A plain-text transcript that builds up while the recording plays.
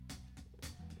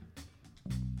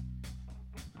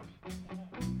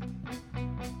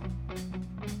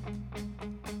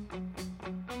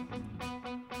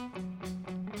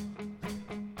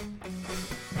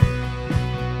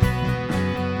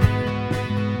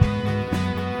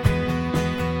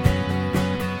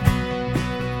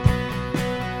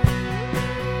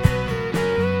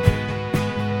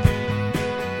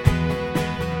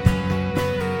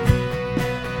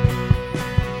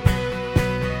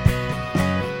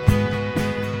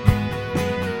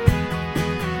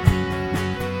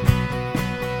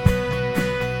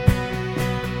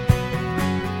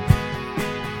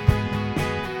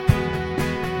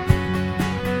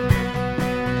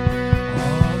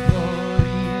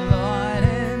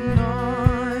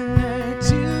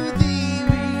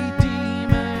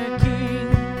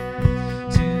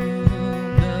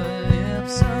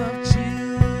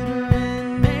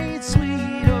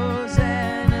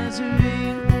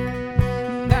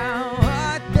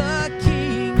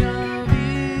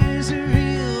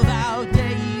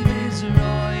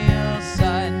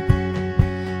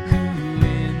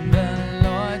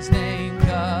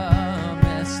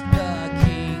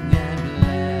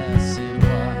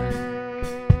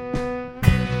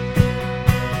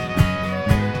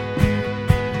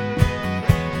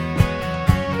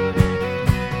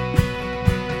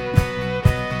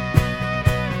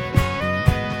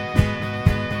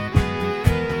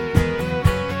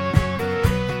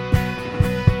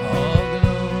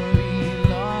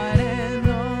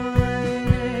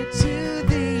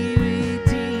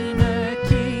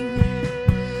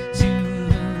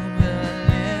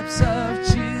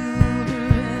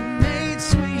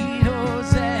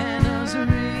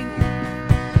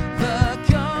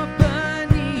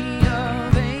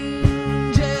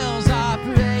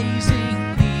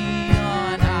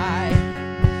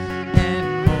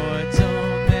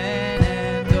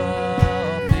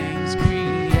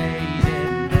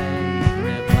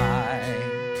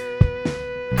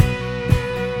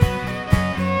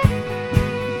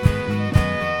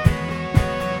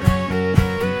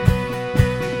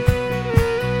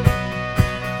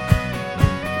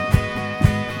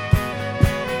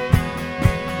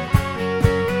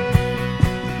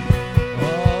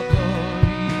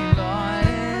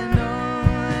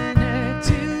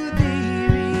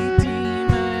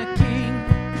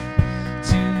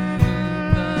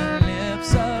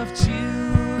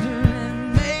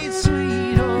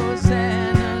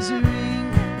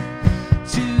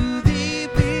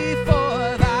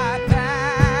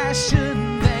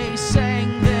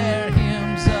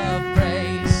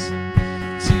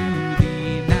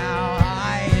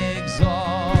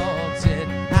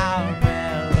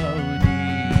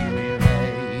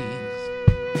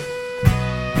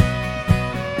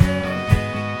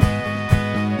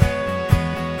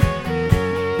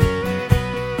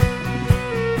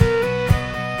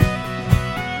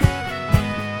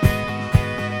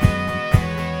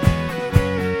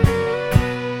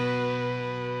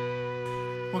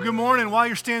While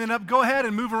you're standing up, go ahead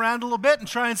and move around a little bit and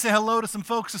try and say hello to some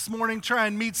folks this morning. Try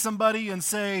and meet somebody and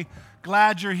say,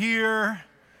 glad you're here,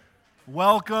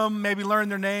 welcome, maybe learn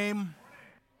their name.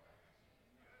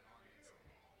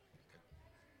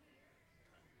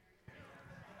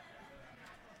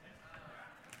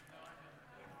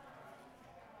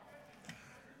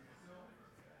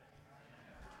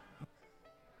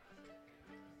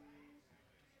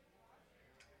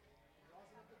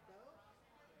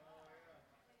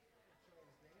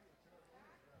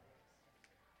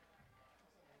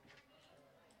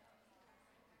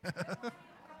 Are there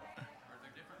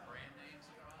different brand names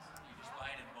across them? You just buy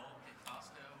it in bulk at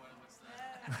Costco? What's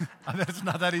that? It's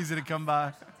not that easy to come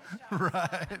by.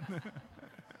 Right.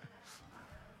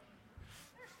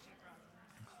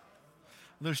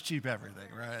 There's cheap everything,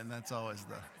 right? And that's always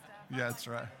yeah, that's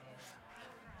right.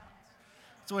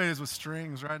 That's the way it is with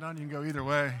strings, right? You can go either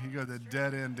way. You go the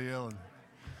dead end deal.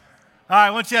 All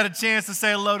right, once you had a chance to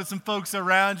say hello to some folks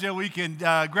around you, we can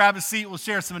grab a seat. We'll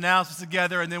share some announcements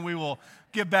together, and then we will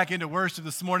get back into worship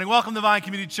this morning. Welcome to Vine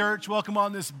Community Church. Welcome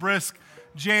on this brisk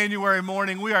January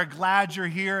morning. We are glad you're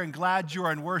here and glad you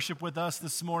are in worship with us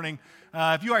this morning.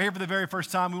 If you are here for the very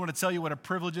first time, we want to tell you what a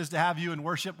privilege it is to have you in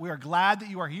worship. We are glad that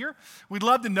you are here. We'd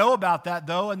love to know about that,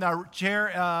 though. In the chair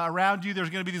around you, there's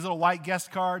going to be these little white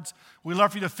guest cards. We'd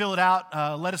love for you to fill it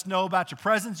out. Let us know about your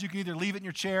presence. You can either leave it in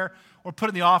your chair or put it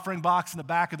in the offering box in the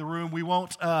back of the room. We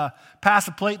won't pass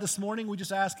a plate this morning. We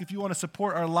just ask if you want to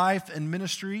support our life and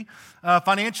ministry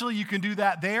financially. You can do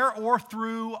that there or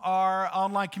through our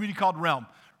online community called Realm.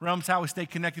 Realm's how we stay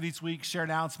connected each week, share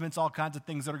announcements, all kinds of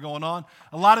things that are going on.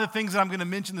 A lot of the things that I'm going to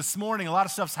mention this morning, a lot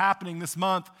of stuff's happening this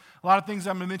month. A lot of things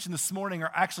I'm going to mention this morning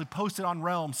are actually posted on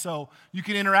Realm. So you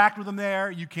can interact with them there.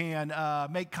 You can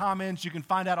make comments. You can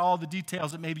find out all the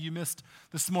details that maybe you missed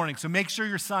this morning. So make sure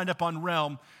you're signed up on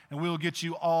Realm, and we will get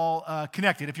you all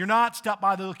connected. If you're not, stop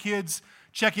by the kids'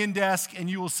 check-in desk, and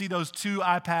you will see those 2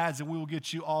 iPads, and we will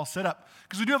get you all set up.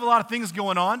 Because we do have a lot of things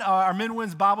going on. Our Men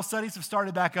Women's Bible studies have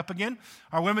started back up again.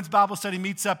 Our women's Bible study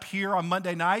meets up here on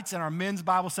Monday nights, and our men's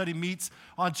Bible study meets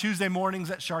on Tuesday mornings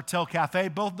at Chartel Cafe.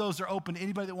 Both of those are open to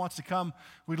anybody that wants to come.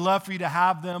 We'd love for you to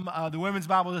have them. The women's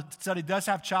Bible study does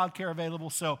have childcare available,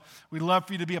 so we'd love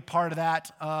for you to be a part of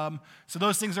that. So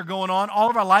those things are going on. All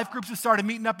of our life groups have started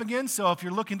meeting up again, so if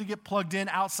you're looking to get plugged in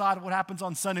outside of what happens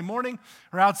on Sunday morning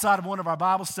or outside of one of our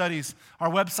Bible studies, our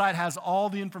website has all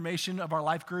the information of our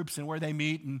life groups and where they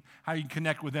meet and how you can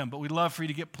connect with them. But we'd love for you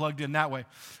to get plugged in that way.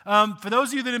 For those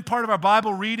of you that have been part of our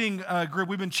Bible reading group,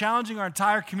 we've been challenging our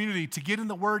entire community to get in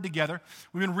the Word together.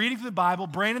 We've been reading through the Bible.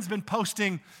 Brandon's been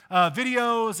posting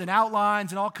videos and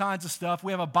outlines and all kinds of stuff.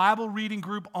 We have a Bible reading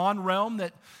group on Realm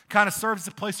that kind of serves as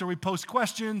a place where we post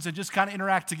questions and just kind of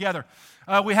interact together.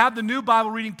 We have the new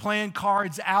Bible reading plan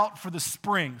cards out for the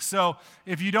spring. So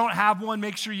if you don't have one,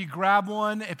 make sure you grab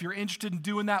one. If you're interested in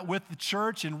doing that with the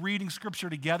church and reading Scripture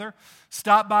together,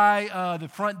 stop by the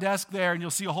front desk there and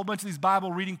you'll see a whole bunch of these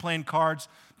Bible reading plan cards.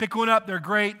 Pick one up. They're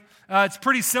great. It's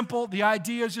pretty simple. The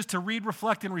idea is just to read,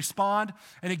 reflect, and respond.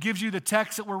 And it gives you the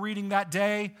text that we're reading that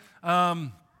day.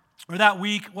 Or that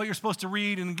week, what you're supposed to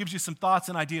read, and it gives you some thoughts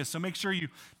and ideas. So make sure you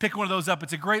pick one of those up.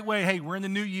 It's a great way. Hey, we're in the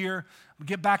new year.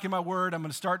 Get back in my Word. I'm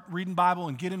going to start reading Bible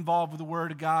and get involved with the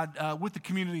Word of God with the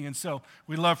community. And so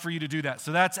we'd love for you to do that.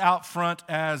 So that's out front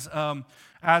as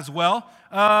well.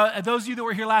 Those of you that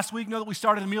were here last week know that we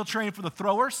started a meal train for the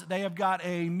throwers. They have got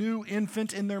a new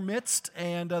infant in their midst,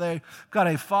 and they've got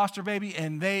a foster baby,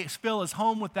 and Phil is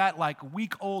home with that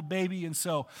week-old baby, and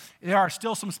so there are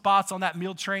still some spots on that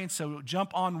meal train, so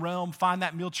jump on Realm, find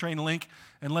that meal train link,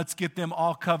 and let's get them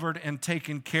all covered and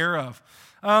taken care of.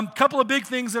 Couple of big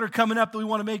things that are coming up that we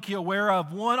want to make you aware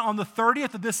of. One, on the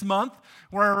 30th of this month,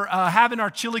 we're having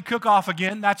our chili cook-off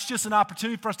again. That's just an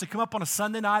opportunity for us to come up on a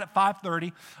Sunday night at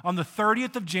 5:30 on the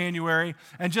 30th of January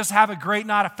and just have a great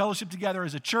night of fellowship together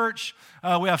as a church.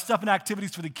 We have stuff and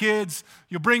activities for the kids.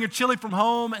 You'll bring your chili from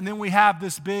home, and then we have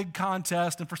this big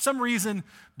contest. And for some reason,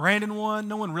 Brandon won.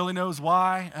 No one really knows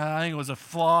why. I think it was a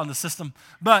flaw in the system.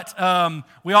 But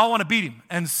we all want to beat him.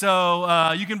 And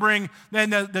so you can bring, then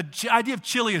the idea of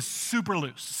chili is super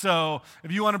loose. So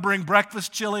if you want to bring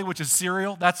breakfast chili, which is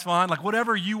cereal, that's fine. Like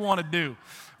whatever you want to do.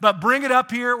 But bring it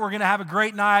up here. We're going to have a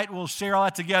great night. We'll share all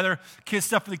that together. Kids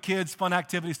stuff for the kids, fun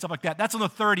activities, stuff like that. That's on the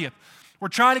 30th. We're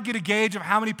trying to get a gauge of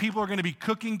how many people are going to be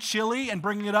cooking chili and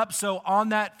bringing it up. So on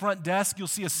that front desk, you'll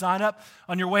see a sign up.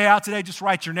 On your way out today, just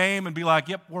write your name and be like,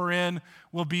 yep, we're in.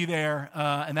 We'll be there,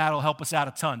 and that'll help us out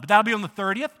a ton. But that'll be on the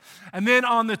 30th. And then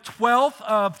on the 12th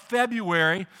of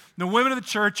February, the women of the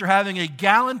church are having a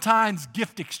Galentine's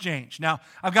gift exchange. Now,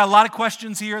 I've got a lot of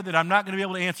questions here that I'm not going to be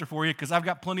able to answer for you because I've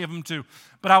got plenty of them too.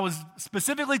 But I was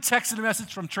specifically texted a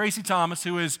message from Tracy Thomas,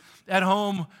 who is at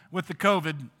home with the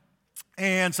COVID.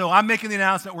 And so I'm making the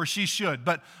announcement where she should.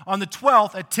 But on the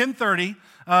 12th at 10:30,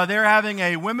 they're having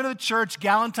a Women of the Church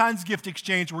Galentine's gift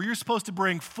exchange where you're supposed to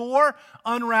bring 4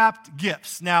 unwrapped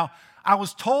gifts. Now, I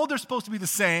was told they're supposed to be the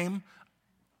same,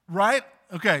 right?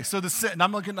 Okay, so and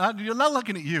I'm looking, you're not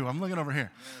looking at you, I'm looking over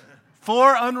here.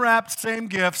 4 unwrapped same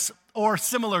gifts or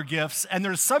similar gifts, and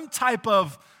there's some type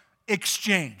of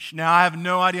exchange. Now, I have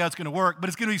no idea how it's going to work, but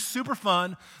it's going to be super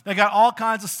fun. They got all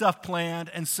kinds of stuff planned,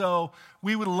 and so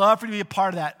we would love for you to be a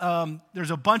part of that. There's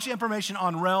a bunch of information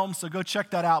on Realm, so go check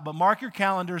that out. But mark your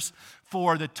calendars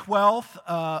for the 12th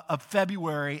of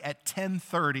February at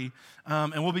 10:30,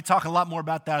 and we'll be talking a lot more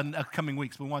about that in the upcoming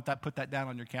weeks. We want that, put that down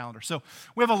on your calendar. So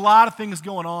we have a lot of things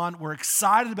going on. We're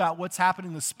excited about what's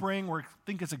happening this spring. We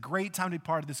think it's a great time to be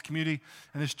part of this community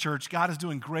and this church. God is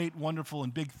doing great, wonderful,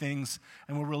 and big things,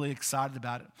 and we're really excited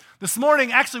about it. This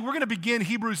morning, actually, we're going to begin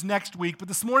Hebrews next week, but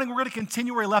this morning we're going to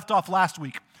continue where we left off last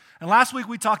week. And last week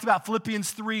we talked about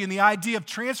Philippians 3 and the idea of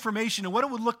transformation and what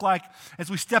it would look like as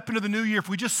we step into the new year if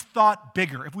we just thought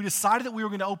bigger, if we decided that we were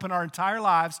going to open our entire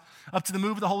lives up to the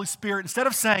move of the Holy Spirit. Instead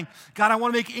of saying, God, I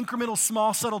want to make incremental,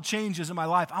 small, subtle changes in my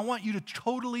life, I want you to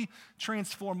totally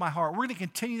transform my heart. We're going to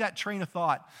continue that train of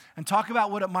thought and talk about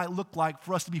what it might look like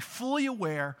for us to be fully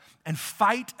aware and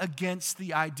fight against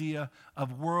the idea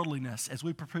of worldliness as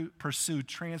we pursue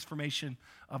transformation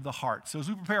of the heart. So as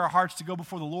we prepare our hearts to go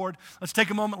before the Lord, let's take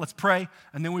a moment, let's pray,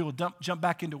 and then we will jump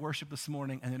back into worship this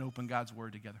morning and then open God's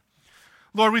Word together.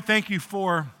 Lord, we thank you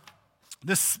for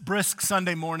this brisk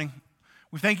Sunday morning.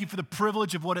 We thank you for the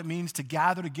privilege of what it means to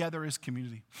gather together as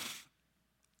community.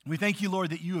 We thank you, Lord,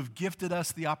 that you have gifted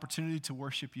us the opportunity to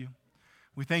worship you.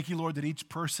 We thank you, Lord, that each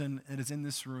person that is in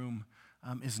this room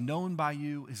is known by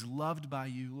you, is loved by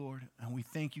you, Lord. And we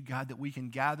thank you, God, that we can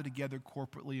gather together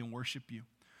corporately and worship you.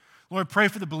 Lord, pray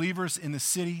for the believers in the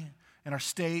city, in our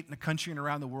state, in the country, and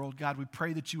around the world. God, we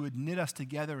pray that you would knit us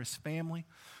together as family,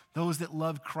 those that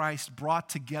love Christ, brought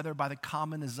together by the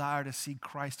common desire to see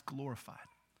Christ glorified.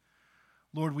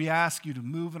 Lord, we ask you to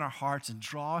move in our hearts and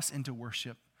draw us into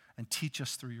worship and teach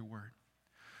us through your word.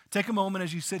 Take a moment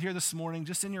as you sit here this morning,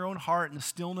 just in your own heart, in the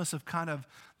stillness of kind of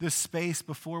this space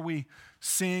before we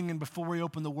sing and before we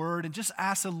open the word, and just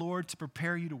ask the Lord to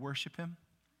prepare you to worship him.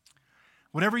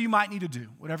 Whatever you might need to do,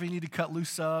 whatever you need to cut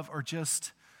loose of, or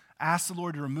just ask the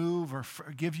Lord to remove or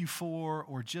forgive you for,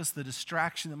 or just the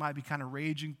distraction that might be kind of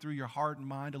raging through your heart and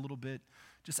mind a little bit,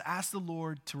 just ask the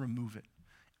Lord to remove it.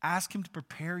 Ask him to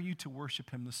prepare you to worship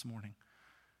him this morning.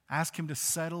 Ask him to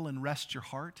settle and rest your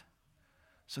heart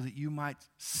so that you might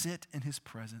sit in his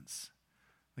presence,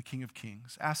 the King of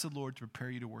Kings. Ask the Lord to prepare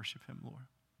you to worship him, Lord.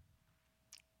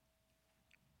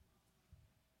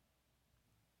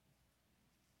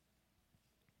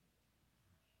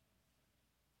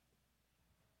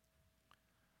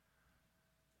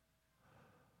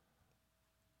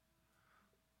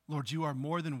 Lord, you are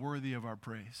more than worthy of our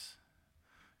praise.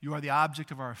 You are the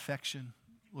object of our affection.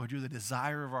 Lord, you're the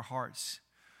desire of our hearts.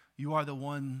 You are the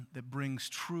one that brings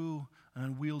true and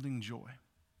unwielding joy.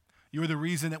 You are the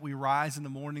reason that we rise in the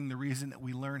morning, the reason that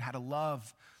we learn how to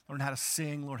love, learn how to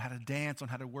sing, learn how to dance, learn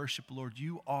how to worship. Lord,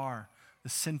 you are the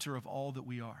center of all that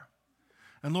we are.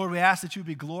 And Lord, we ask that you would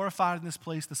be glorified in this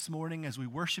place this morning as we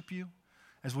worship you,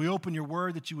 as we open your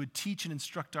word, that you would teach and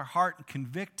instruct our heart and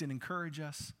convict and encourage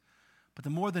us. But the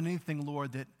more than anything,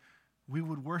 Lord, that we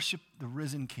would worship the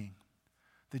risen King,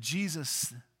 that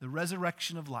Jesus, the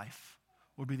resurrection of life,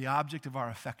 would be the object of our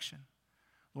affection.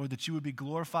 Lord, that you would be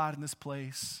glorified in this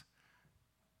place.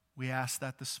 We ask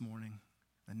that this morning.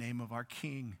 the name of our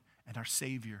King and our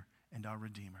Savior and our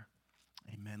Redeemer.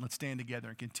 Amen. Let's stand together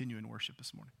and continue in worship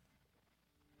this morning.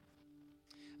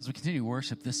 As we continue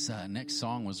worship, this next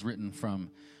song was written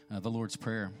from the Lord's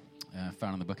Prayer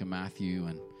found in the book of Matthew.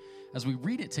 And as we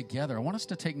read it together, I want us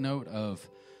to take note of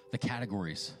the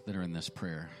categories that are in this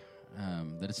prayer.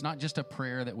 That it's not just a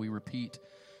prayer that we repeat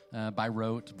by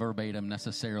rote, verbatim,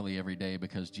 necessarily every day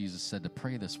because Jesus said to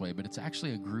pray this way, but it's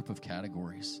actually a group of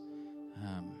categories.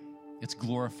 It's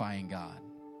glorifying God.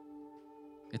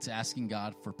 It's asking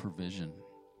God for provision.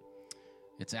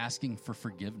 It's asking for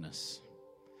forgiveness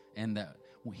and that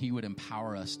He would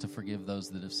empower us to forgive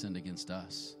those that have sinned against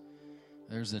us.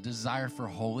 There's a desire for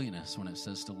holiness when it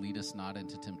says to lead us not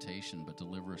into temptation, but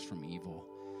deliver us from evil.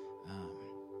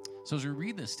 So as we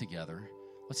read this together,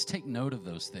 let's take note of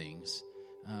those things.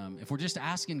 If we're just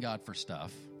asking God for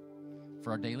stuff, for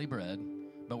our daily bread,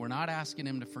 but we're not asking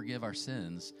Him to forgive our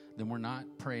sins, then we're not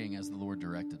praying as the Lord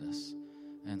directed us.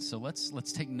 And so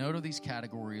let's take note of these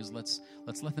categories. Let's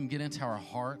let them get into our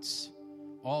hearts,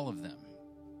 all of them,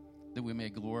 that we may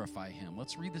glorify Him.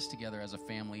 Let's read this together as a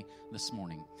family this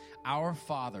morning. Our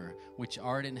Father, which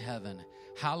art in heaven,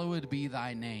 hallowed be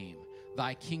thy name.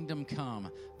 Thy kingdom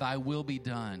come, thy will be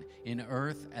done, in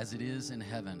earth as it is in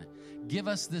heaven. Give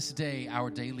us this day our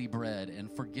daily bread,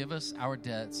 and forgive us our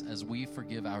debts as we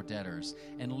forgive our debtors.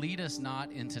 And lead us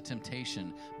not into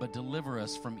temptation, but deliver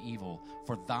us from evil.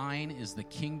 For thine is the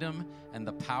kingdom, and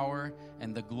the power,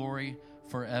 and the glory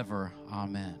forever.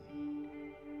 Amen.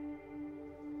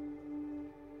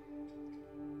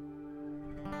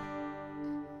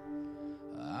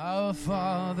 Our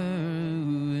Father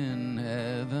who in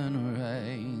heaven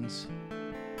reigns,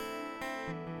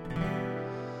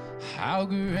 how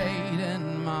great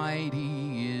and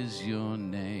mighty is your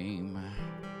name.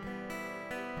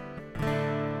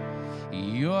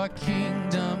 Your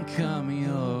kingdom come,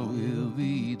 your will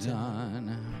be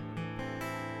done.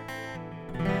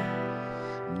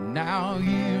 Now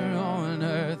here on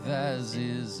earth as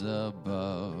is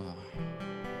above.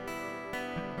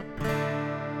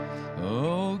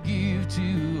 Oh, give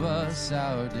to us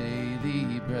our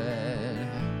daily bread,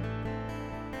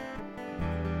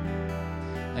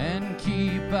 and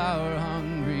keep our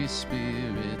hungry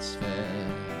spirits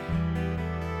fed.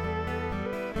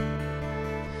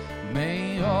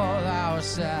 May all our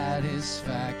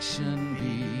satisfaction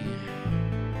be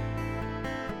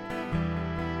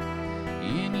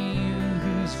in you,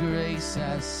 whose grace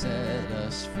has set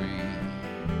us free.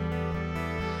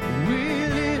 We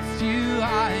lift you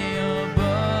high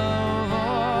above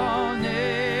all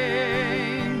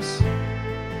names.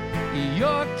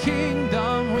 Your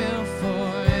kingdom will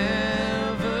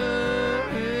forever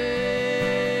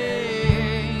reign.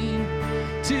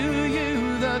 To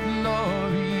you the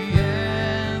glory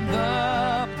and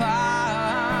the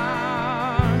power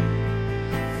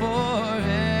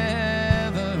forevermore.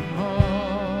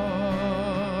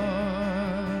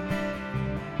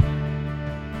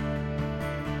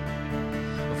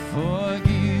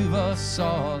 Forgive us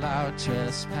all our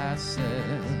trespasses,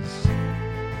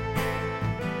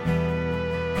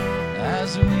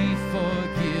 as we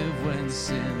forgive when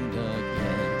sinned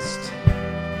against.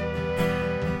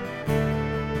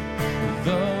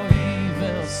 Though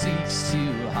evil seeks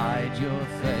to hide your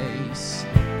face,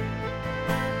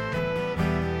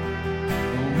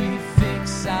 we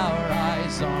fix our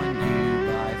eyes on you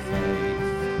by faith.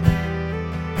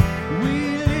 We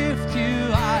lift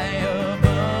you high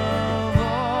above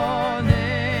all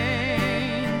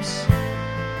names.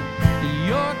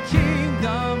 Your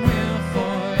kingdom will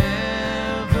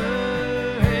forever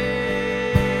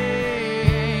reign.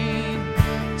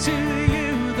 To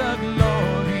you the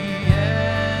glory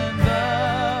and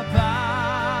the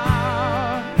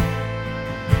power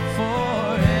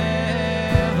forevermore.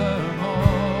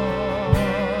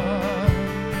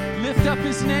 Lift up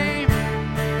His name.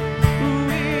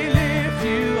 We lift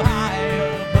you high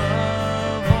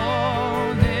above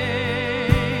all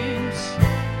names.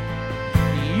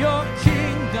 Your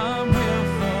kingdom will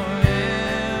forever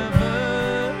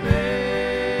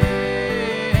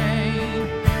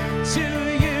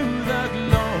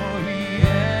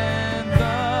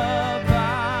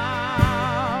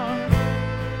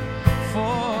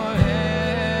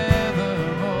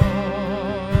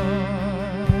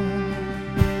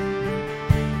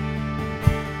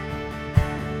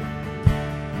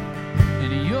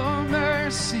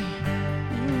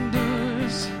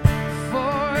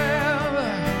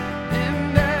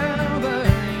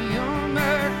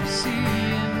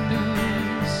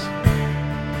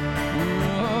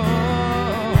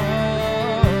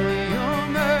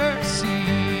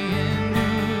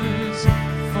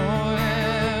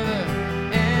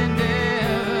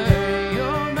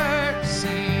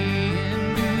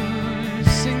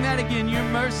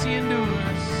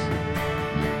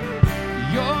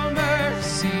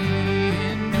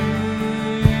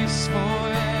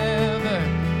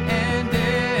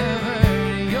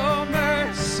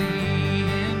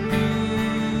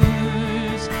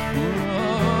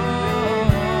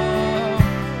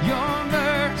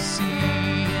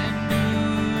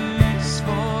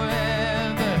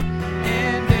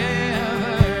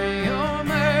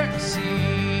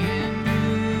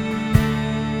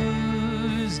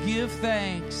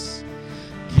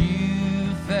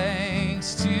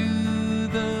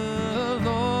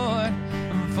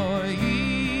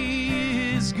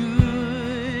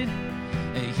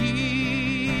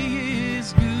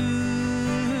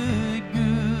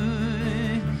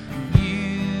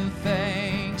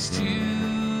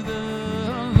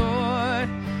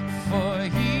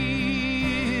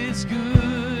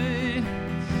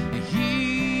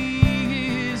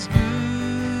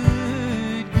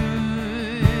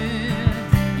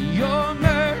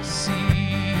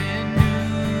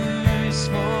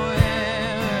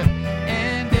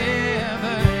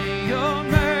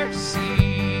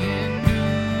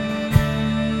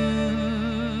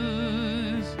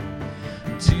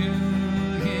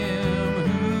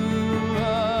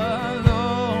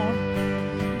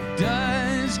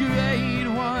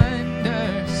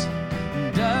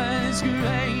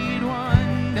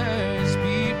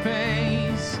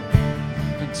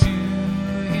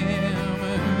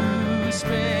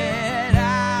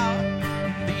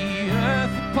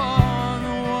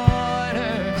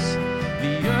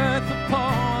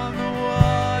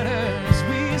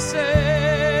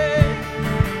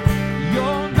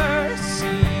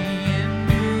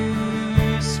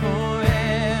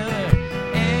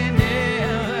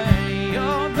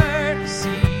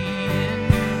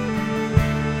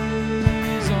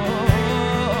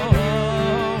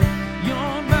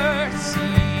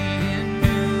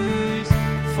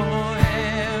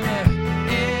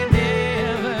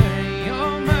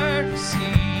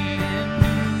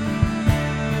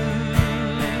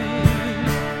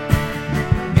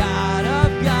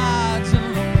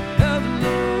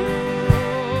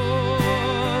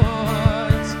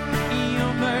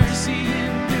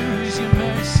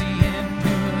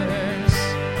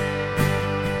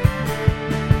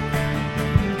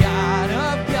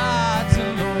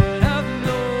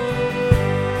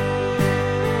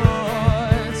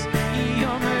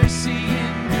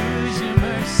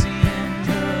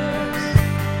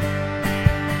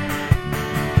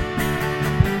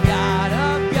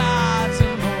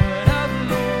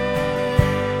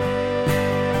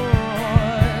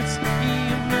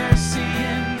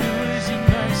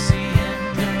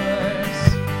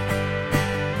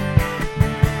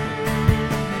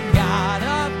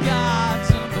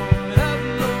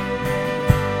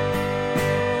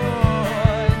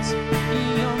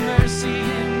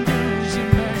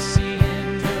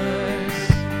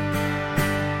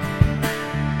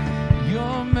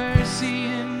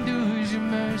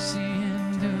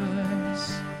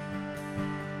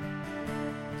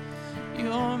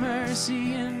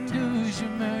mercy endures, your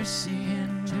mercy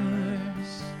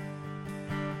endures.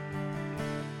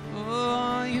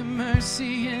 Oh, your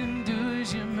mercy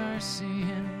endures, your mercy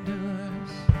endures.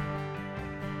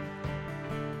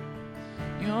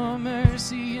 Your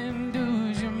mercy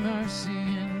endures, your mercy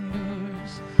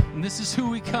endures. And this is who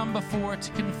we come before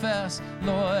to confess.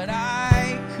 Lord,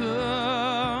 I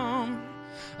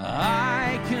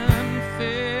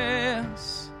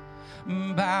confess,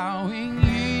 bowing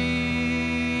here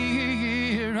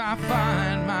I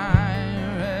find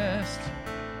my rest,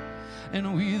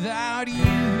 and without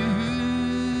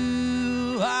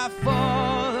you I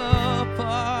fall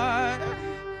apart.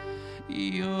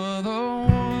 You're the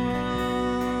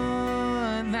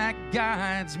one that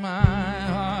guides my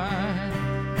heart.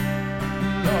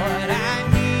 Lord, I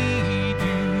need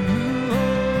you.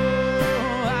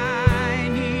 Oh, I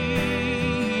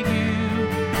need you.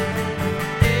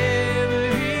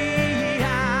 Every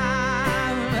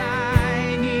hour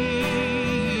I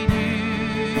need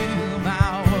you.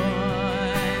 My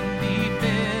one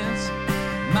defense,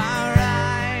 my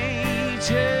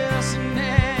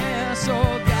righteousness.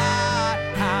 Oh God,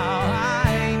 how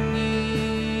I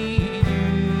need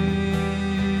you.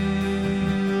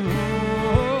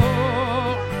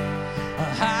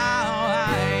 How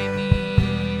I need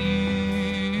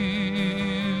you.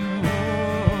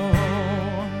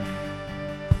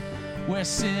 Where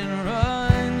sin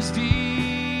runs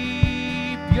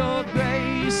deep, your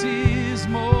grace is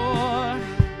more.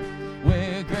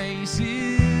 Where grace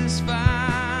is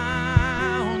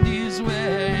found is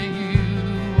where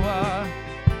you are.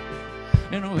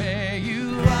 And where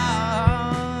you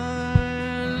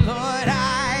are, Lord,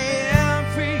 I am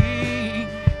free.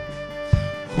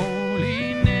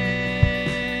 Holiness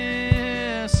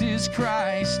is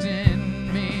Christ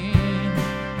in me.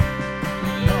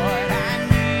 Lord, I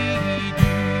need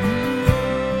you.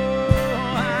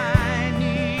 Oh, I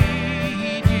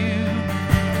need you.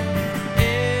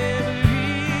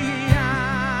 Every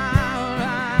hour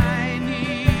I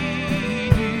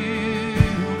need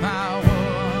you. My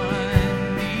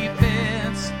one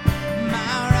defense,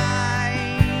 my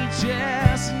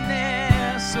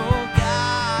righteousness. Oh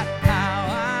God, how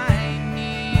I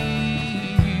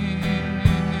need you.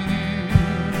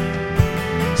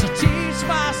 So teach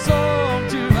my soul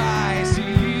to rise to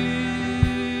you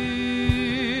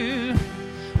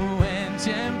when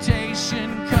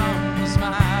temptation comes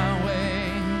my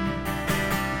way.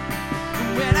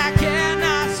 When I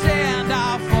cannot stand,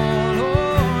 I'll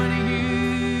follow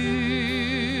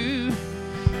you.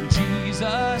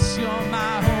 Jesus, you're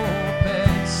my hope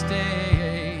and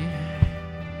stay.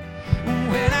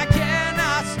 When I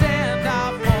cannot stand,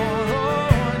 I'll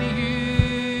follow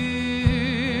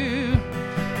you.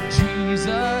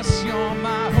 Jesus, you're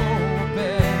my hope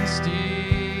and stay.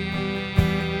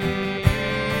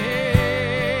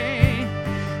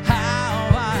 How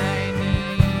I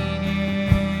need you.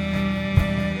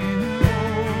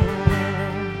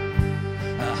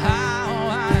 How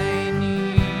I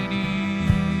need you.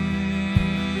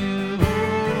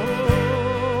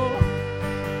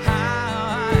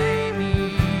 How I need you.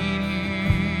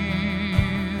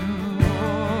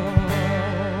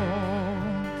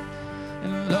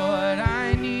 And Lord,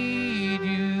 I need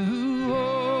you.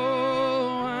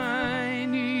 Oh, I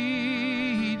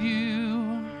need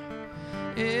you.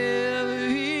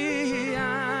 Every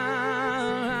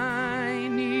hour I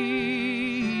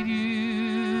need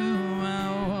you.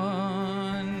 My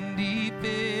one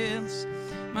defense,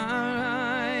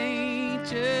 my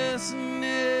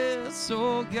righteousness.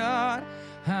 Oh God,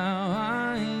 how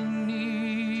I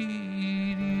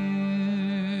need you.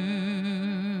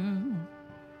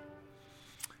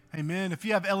 Amen. If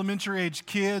you have elementary age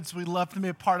kids, we'd love to be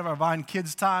a part of our Vine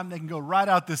Kids time. They can go right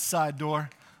out this side door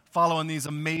following these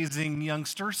amazing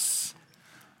youngsters.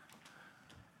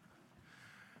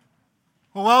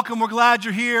 Well, welcome. We're glad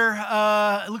you're here.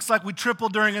 It looks like we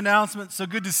tripled during announcements, so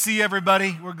good to see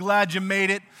everybody. We're glad you made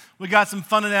it. We got some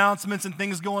fun announcements and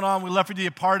things going on. We'd love for you to be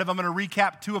a part of them. I'm going to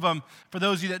recap two of them for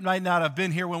those of you that might not have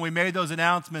been here when we made those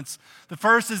announcements. The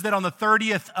first is that on the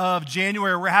 30th of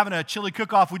January, we're having a chili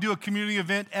cook-off. We do a community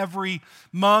event every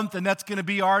month, and that's going to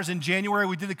be ours in January.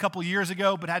 We did it a couple years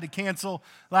ago, but had to cancel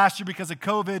last year because of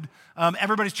COVID.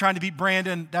 Everybody's trying to beat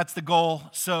Brandon. That's the goal,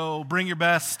 so bring your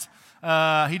best.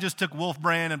 He just took Wolf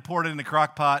Brand and poured it in the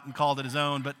crock pot and called it his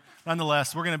own, but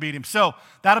nonetheless, we're going to beat him. So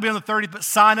that'll be on the 30th, but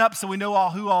sign up so we know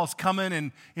who all's coming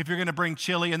and if you're going to bring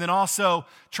chili. And then also,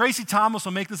 Tracy Thomas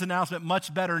will make this announcement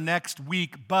much better next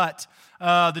week, but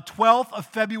the 12th of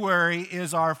February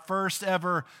is our first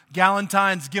ever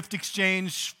Galentine's gift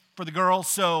exchange for the girls.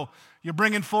 So You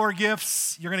bring in 4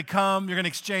 gifts, you're going to come, you're going to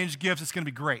exchange gifts, it's going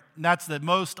to be great. And that's the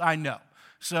most I know.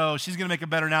 So she's going to make a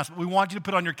better announcement. We want you to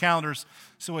put on your calendars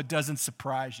so it doesn't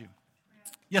surprise you.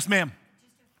 Yes, ma'am.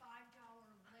 Just a $5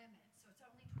 limit, so it's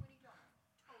only $20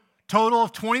 Total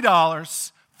of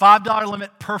 $20, $5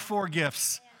 limit per 4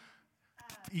 gifts.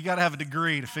 You got to have a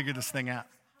degree to figure this thing out.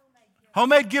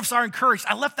 Homemade gifts are encouraged.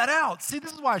 I left that out. See,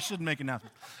 this is why I shouldn't make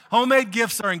announcements. Homemade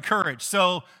gifts are encouraged.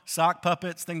 So sock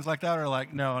puppets, things like that are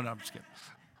like, no, I'm just kidding.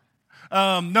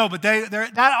 No, but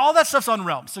all that stuff's on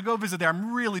Realm. So go visit there.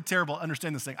 I'm really terrible at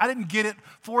understanding this thing. I didn't get it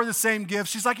for the same gifts.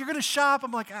 She's like, you're going to shop?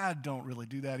 I'm like, I don't really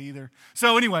do that either.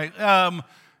 So anyway,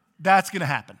 that's going to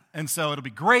happen. And so it'll be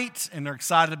great, and they're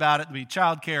excited about it. There'll be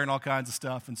childcare and all kinds of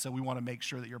stuff. And so we want to make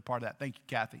sure that you're a part of that. Thank you,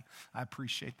 Kathy. I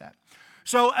appreciate that.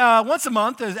 So once a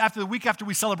month, after the week after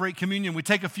we celebrate communion, we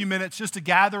take a few minutes just to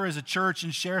gather as a church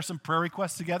and share some prayer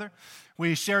requests together.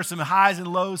 We share some highs and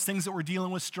lows, things that we're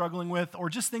dealing with, struggling with, or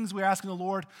just things we're asking the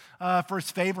Lord for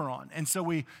His favor on. And so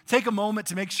we take a moment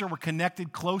to make sure we're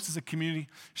connected close as a community,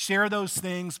 share those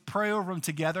things, pray over them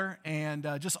together, and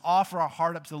just offer our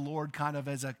heart up to the Lord kind of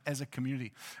as a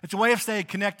community. It's a way of staying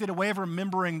connected, a way of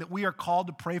remembering that we are called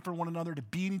to pray for one another, to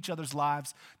be in each other's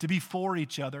lives, to be for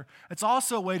each other. It's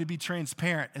also a way to be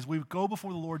transparent as we go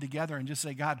before the Lord together and just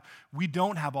say, God, we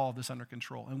don't have all of this under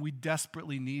control, and we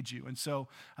desperately need you. And so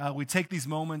we take these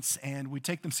moments and we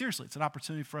take them seriously. It's an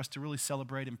opportunity for us to really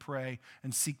celebrate and pray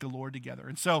and seek the Lord together.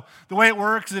 And so the way it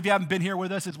works is, if you haven't been here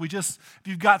with us, is if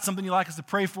you've got something you'd like us to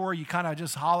pray for, you kind of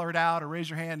just holler it out or raise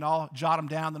your hand and I'll jot them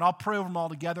down. Then I'll pray over them all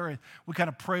together, and we kind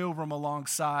of pray over them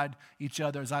alongside each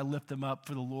other as I lift them up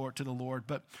to the Lord.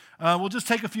 But we'll just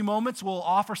take a few moments. We'll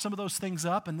offer some of those things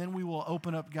up, and then we will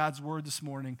open up God's word this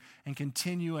morning and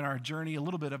continue in our journey, a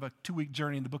little bit of a 2-week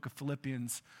journey in the book of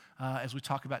Philippians, as we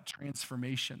talk about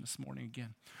transformation this morning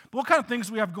again. But what kind of things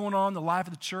do we have going on in the life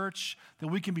of the church that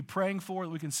we can be praying for, that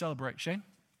we can celebrate? Shane?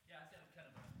 Yeah, I've got kind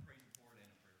of a praise report and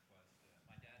a prayer request.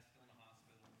 My dad's still in the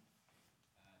hospital,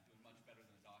 doing much better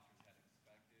than the doctors had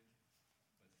expected, but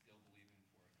still believing for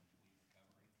a complete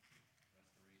recovery,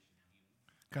 restoration, and healing.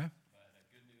 Okay. But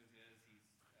good news is he's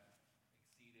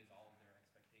exceeded all of their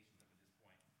expectations up to this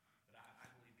point. But I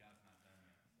believe God's not done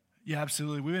yet. Yeah,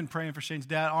 absolutely. We've been praying for Shane's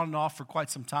dad on and off for quite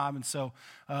some time, and so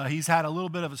he's had a little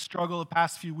bit of a struggle the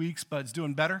past few weeks, but is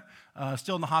doing better.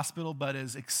 Still in the hospital, but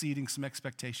is exceeding some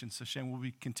expectations. So Shane,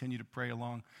 we'll continue to pray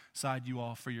alongside you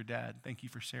all for your dad. Thank you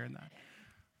for sharing that.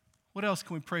 What else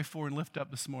can we pray for and lift up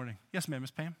this morning? Yes, ma'am,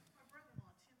 Miss Pam? My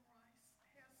brother-in-law, Tim Rice,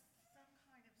 has some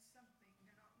kind of something.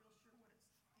 They're not real sure what it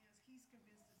is. He's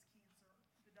convinced it's cancer.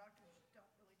 The doctors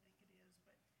don't really think it is,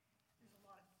 but there's a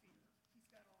lot of fear. He's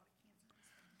got a lot of cancer in his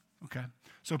family. Okay.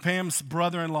 So Pam's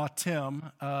brother-in-law,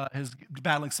 Tim, is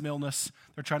battling some illness.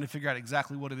 They're trying to figure out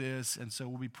exactly what it is, and so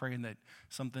we'll be praying that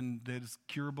something that is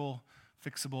curable,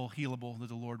 fixable, healable, that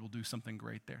the Lord will do something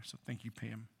great there. So thank you,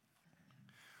 Pam.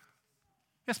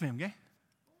 Yes, ma'am, Gay?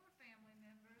 4 family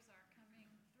members are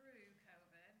coming through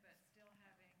COVID, but still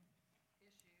having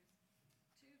issues.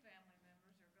 2 family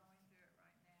members are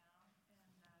going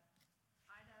through it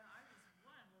right now, and I was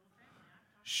one little family.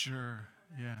 Sure,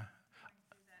 yeah. Going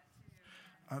through that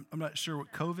too. I'm not sure what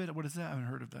what is that? I haven't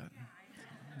heard of that.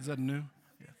 Is that new?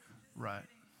 Yeah. Right.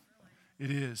 It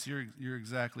is. You're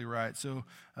exactly right. So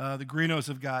the Greenos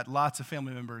have got lots of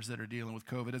family members that are dealing with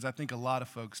COVID, as I think a lot of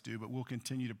folks do, but we'll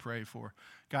continue to pray for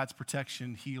God's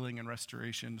protection, healing, and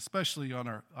restoration, especially on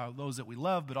our those that we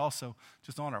love, but also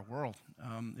just on our world.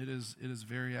 It is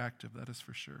very active, that is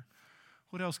for sure.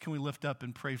 What else can we lift up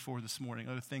and pray for this morning?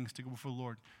 Other things to go before the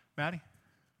Lord. Maddie?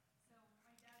 So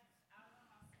my dad's out of the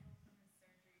hospital from his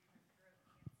surgery for throat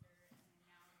cancer, and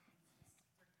now he's just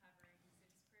recovering.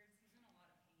 He's in a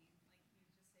lot of pain. Like, he was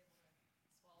just able to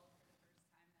swallow for the first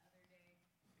time the other day.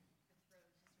 The throat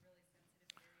is just a really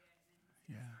sensitive area, and then he's going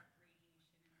to start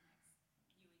radiation in the next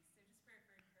few weeks. So just pray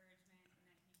for encouragement, and that he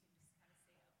can just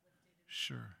kind of stay uplifted. And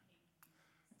Sure.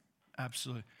 pain.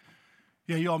 Absolutely.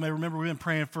 Yeah, you all may remember we've been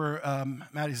praying for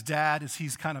Maddie's dad as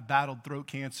he's kind of battled throat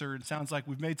cancer. It sounds like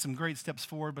we've made some great steps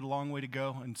forward, but a long way to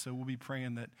go. And so we'll be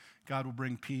praying that God will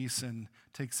bring peace and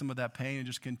take some of that pain and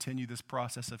just continue this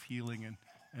process of healing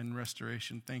and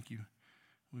restoration. Thank you.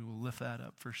 We will lift that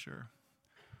up for sure.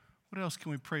 What else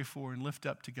can we pray for and lift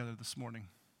up together this morning?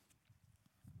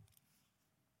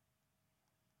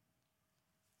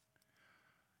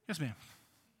 Yes, ma'am.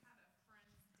 We had a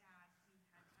friend's dad who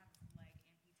had had his leg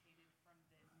amputated from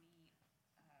the knee,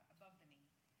 above the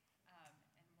knee, and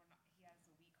he has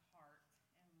a weak heart,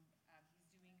 and he's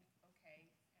doing okay,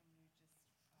 and we just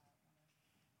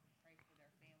want to pray for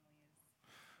their family.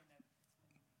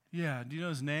 Yeah, do you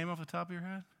know his name off the top of your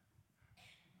head?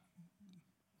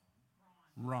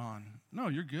 Ron. No,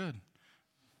 you're good.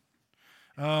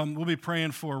 We'll be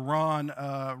praying for Ron.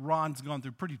 Ron's gone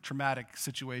through a pretty traumatic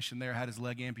situation there, had his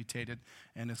leg amputated,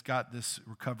 and has got this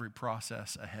recovery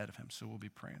process ahead of him. So we'll be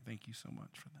praying. Thank you so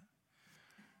much for that.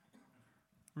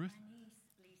 Ruth? My niece,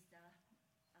 Lisa,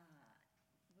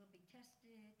 will be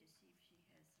tested to see if she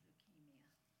has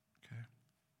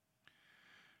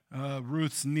leukemia. Okay.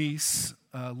 Ruth's niece,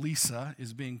 Lisa,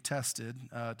 is being tested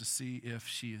to see if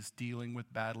she is dealing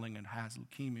with battling and has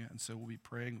leukemia. And so we'll be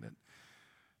praying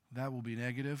that will be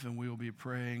negative, and we will be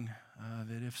praying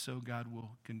that if so, God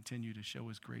will continue to show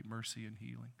his great mercy and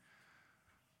healing.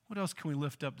 What else can we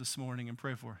lift up this morning and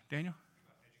pray for? Daniel?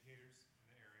 Educators in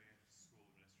the area, school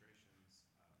administrations,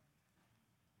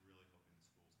 really hoping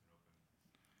the schools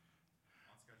can open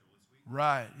on schedule this week.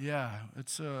 Right, yeah.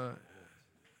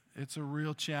 It's a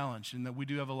real challenge, and that we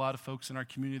do have a lot of folks in our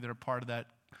community that are part of that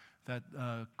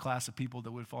class of people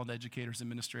that would fall into educators,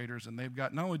 administrators, and they've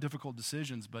got not only difficult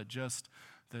decisions, but just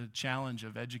the challenge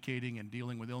of educating and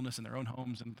dealing with illness in their own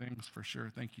homes and things, for sure.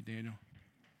 Thank you, Daniel.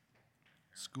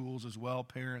 Schools as well,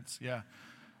 parents, yeah.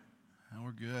 And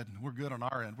we're good. We're good on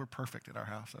our end. We're perfect at our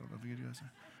house. I don't know if you guys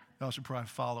y'all should probably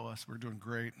follow us. We're doing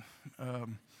great.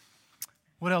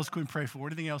 What else can we pray for?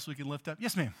 Anything else we can lift up?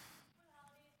 Yes, ma'am.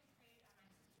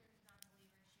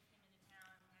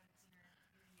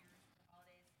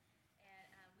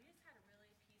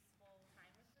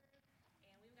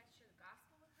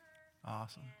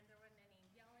 Awesome. And there wasn't any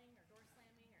yelling or door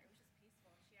slamming, or it was just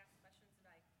peaceful. She asked questions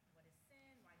like, what is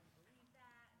sin? Why do you believe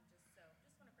that? And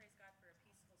just want to praise God for a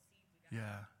peaceful seed we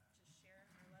got to just share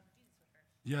our love of Jesus with her.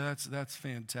 Yeah, that's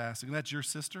fantastic. And that's your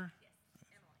sister? Yes,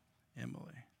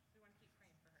 Emily. We want to keep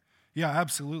praying for her. Yeah,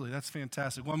 absolutely. That's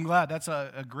fantastic. Well, I'm glad. That's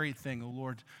a great thing, the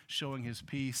Lord showing his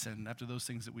peace, and after those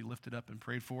things that we lifted up and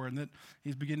prayed for, and that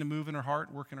he's beginning to move in her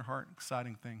heart, work in her heart,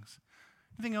 exciting things.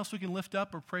 Anything else we can lift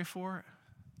up or pray for?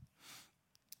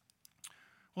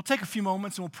 We'll take a few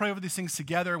moments and we'll pray over these things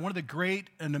together. One of the great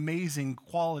and amazing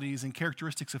qualities and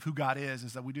characteristics of who God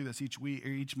is that we do this each week or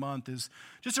each month is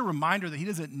just a reminder that he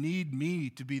doesn't need me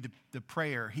to be the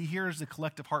prayer. He hears the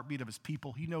collective heartbeat of his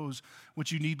people. He knows what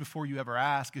you need before you ever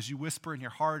ask. As you whisper in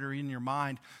your heart or in your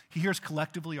mind, he hears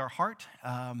collectively our heart.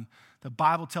 The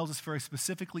Bible tells us very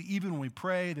specifically, even when we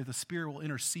pray, that the Spirit will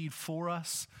intercede for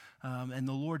us. And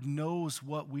the Lord knows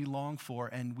what we long for,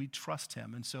 and we trust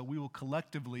him. And so we will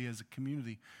collectively, as a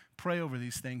community, pray over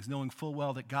these things, knowing full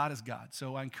well that God is God.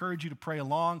 So I encourage you to pray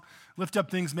along. Lift up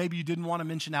things maybe you didn't want to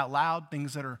mention out loud,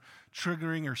 things that are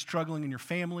triggering or struggling in your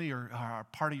family or are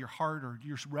part of your heart or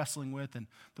you're wrestling with, and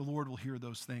the Lord will hear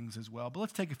those things as well. But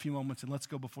let's take a few moments and let's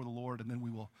go before the Lord, and then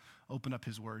we will open up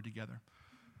his word together.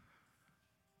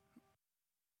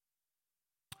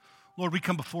 Lord, we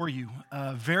come before you,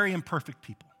 very imperfect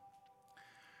people.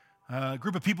 A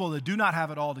group of people that do not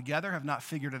have it all together, have not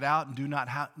figured it out, and do not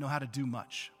know how to do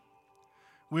much.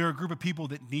 We are a group of people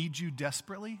that need you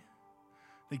desperately.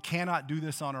 They cannot do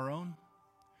this on our own.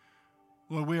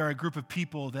 Lord, we are a group of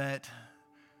people that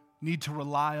need to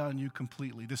rely on you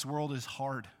completely. This world is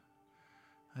hard.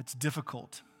 It's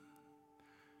difficult.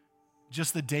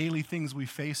 Just the daily things we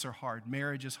face are hard.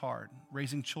 Marriage is hard.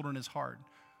 Raising children is hard.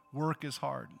 Work is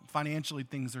hard. Financially,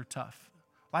 things are tough.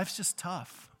 Life's just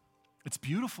tough. It's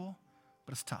beautiful,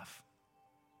 but it's tough.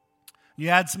 You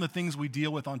add some of the things we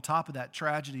deal with on top of that,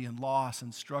 tragedy and loss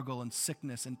and struggle and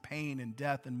sickness and pain and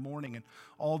death and mourning and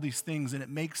all these things, and it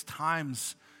makes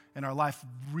times in our life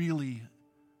really,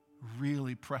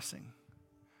 really pressing.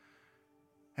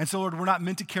 And so, Lord, we're not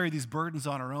meant to carry these burdens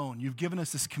on our own. You've given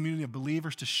us this community of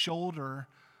believers to shoulder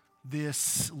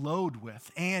this load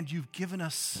with, and you've given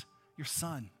us your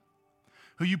Son,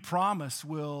 who you promise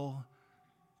will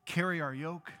carry our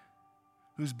yoke,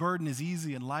 whose burden is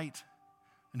easy and light,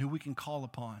 and who we can call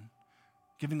upon,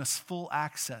 giving us full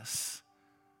access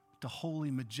to holy,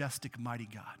 majestic, mighty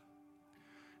God.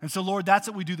 And so, Lord, that's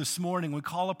what we do this morning. We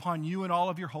call upon you in all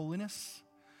of your holiness,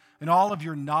 and all of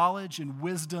your knowledge and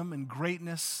wisdom and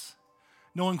greatness,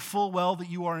 knowing full well that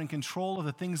you are in control of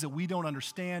the things that we don't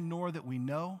understand nor that we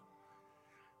know.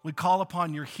 We call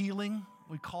upon your healing.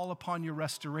 We call upon your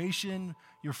restoration,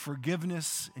 your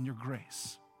forgiveness, and your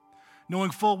grace.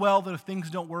 Knowing full well that if things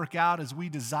don't work out as we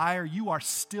desire, you are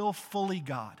still fully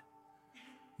God.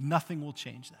 Nothing will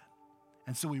change that.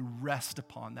 And so we rest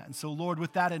upon that. And so, Lord,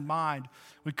 with that in mind,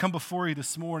 we come before you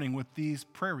this morning with these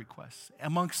prayer requests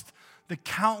amongst the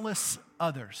countless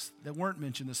others that weren't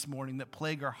mentioned this morning that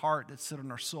plague our heart, that sit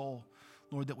on our soul,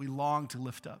 Lord, that we long to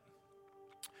lift up.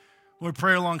 Lord,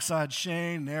 pray alongside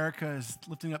Shane, and Erica is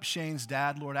lifting up Shane's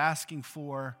dad, Lord, asking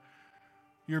for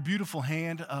your beautiful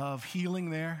hand of healing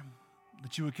there,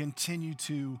 that you would continue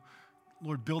to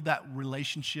Lord, build that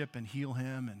relationship and heal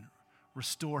him and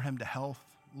restore him to health,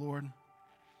 Lord.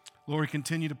 Lord, we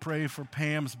continue to pray for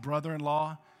Pam's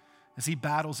brother-in-law as he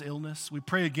battles illness. We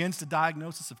pray against a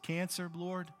diagnosis of cancer,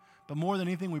 Lord. But more than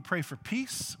anything, we pray for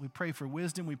peace. We pray for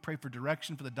wisdom. We pray for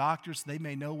direction for the doctors so they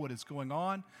may know what is going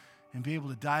on and be able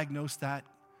to diagnose that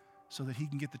so that he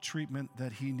can get the treatment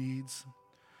that he needs.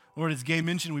 Lord, as Gay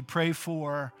mentioned, we pray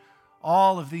for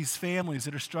all of these families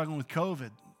that are struggling with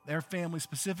COVID, their families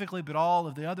specifically, but all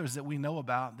of the others that we know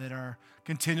about that are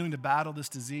continuing to battle this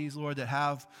disease, Lord, that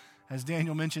have, as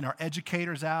Daniel mentioned, our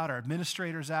educators out, our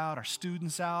administrators out, our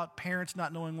students out, parents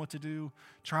not knowing what to do,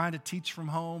 trying to teach from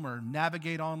home or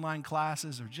navigate online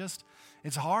classes, or just,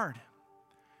 it's hard.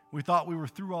 We thought we were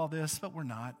through all this, but we're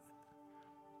not.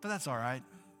 But that's all right.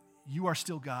 You are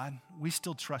still God. We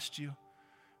still trust you.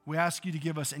 We ask you to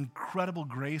give us incredible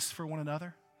grace for one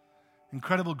another,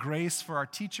 incredible grace for our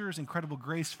teachers, incredible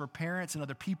grace for parents and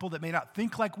other people that may not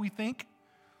think like we think,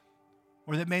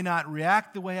 or that may not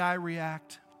react the way I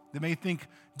react. They may think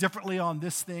differently on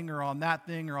this thing or on that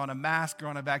thing or on a mask or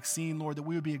on a vaccine, Lord, that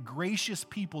we would be a gracious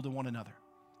people to one another,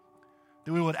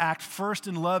 that we would act first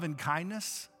in love and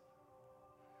kindness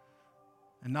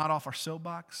and not off our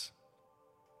soapbox,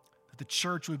 that the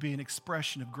church would be an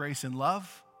expression of grace and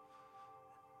love.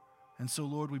 And so,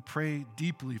 Lord, we pray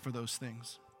deeply for those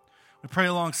things. We pray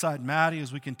alongside Maddie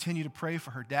as we continue to pray for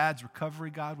her dad's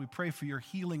recovery, God. We pray for your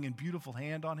healing and beautiful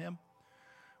hand on him.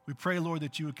 We pray, Lord,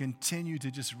 that you would continue to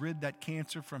just rid that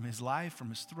cancer from his life, from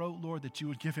his throat, Lord, that you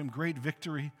would give him great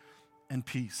victory and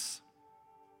peace.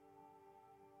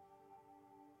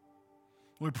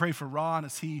 We pray for Ron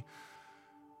as he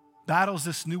battles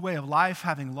this new way of life,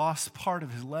 having lost part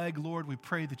of his leg. Lord, we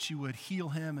pray that you would heal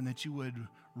him and that you would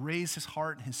raise his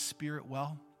heart and his spirit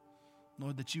well.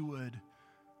 Lord, that you would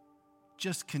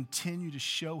just continue to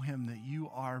show him that you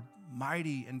are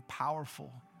mighty and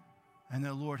powerful, and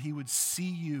that, Lord, he would see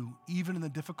you even in the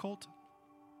difficult.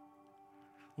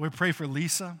 We pray for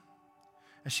Lisa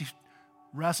as she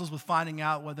wrestles with finding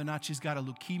out whether or not she's got a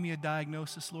leukemia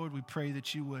diagnosis. Lord, we pray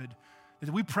that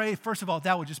we pray, first of all,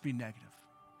 that would just be negative.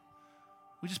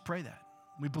 We just pray that.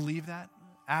 We believe that.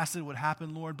 Ask that it would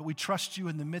happen, Lord, but we trust you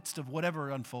in the midst of whatever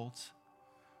unfolds.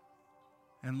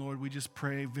 And Lord, we just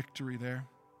pray victory there.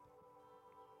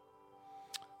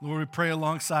 Lord, we pray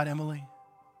alongside Emily.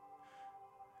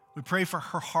 We pray for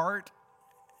her heart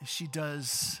as she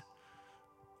does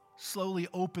slowly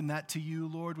open that to you,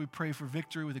 Lord. We pray for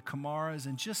victory with the Kamaras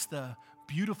and just the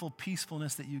beautiful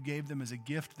peacefulness that you gave them as a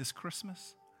gift this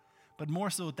Christmas. But more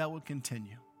so that would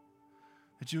continue.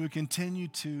 That you would continue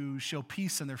to show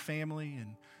peace in their family,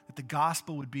 and that the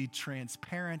gospel would be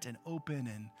transparent and open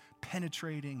and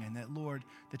penetrating, and that, Lord,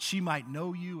 that she might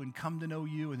know you and come to know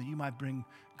you, and that you might bring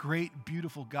great,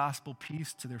 beautiful gospel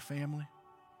peace to their family.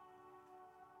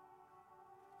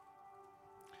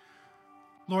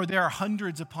 Lord, there are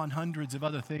hundreds upon hundreds of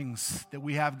other things that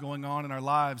we have going on in our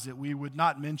lives that we would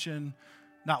not mention,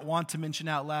 not want to mention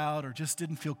out loud, or just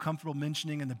didn't feel comfortable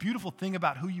mentioning. And the beautiful thing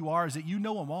about who you are is that you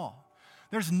know them all.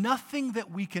 There's nothing that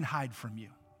we can hide from you.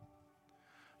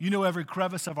 You know every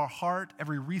crevice of our heart,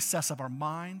 every recess of our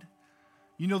mind.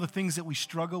 You know the things that we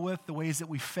struggle with, the ways that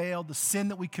we failed, the sin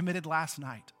that we committed last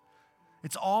night.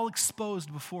 It's all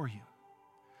exposed before you.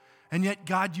 And yet,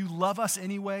 God, you love us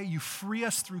anyway. You free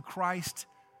us through Christ,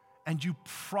 and you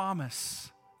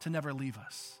promise to never leave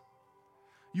us.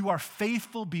 You are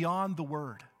faithful beyond the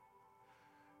word.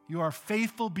 You are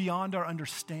faithful beyond our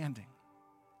understanding.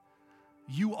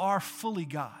 You are fully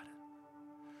God.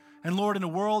 And Lord, in a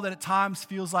world that at times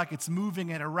feels like it's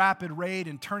moving at a rapid rate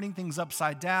and turning things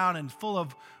upside down and full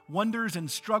of wonders and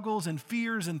struggles and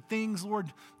fears and things,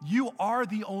 Lord, you are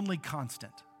the only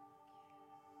constant.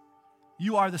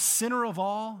 You are the center of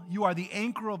all. You are the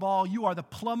anchor of all. You are the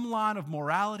plumb line of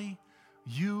morality.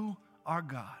 You are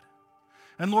God.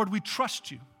 And Lord, we trust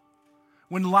you.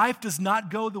 When life does not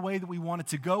go the way that we want it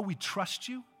to go, we trust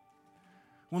you.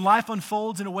 When life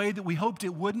unfolds in a way that we hoped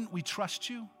it wouldn't, we trust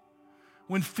you.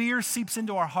 When fear seeps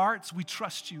into our hearts, we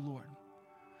trust you, Lord.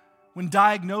 When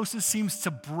diagnosis seems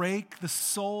to break the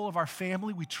soul of our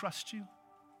family, we trust you.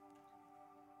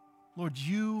 Lord,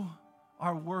 you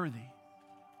are worthy.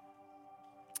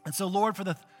 And so, Lord, for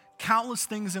the countless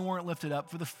things that weren't lifted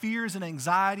up, for the fears and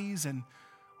anxieties and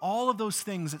all of those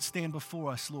things that stand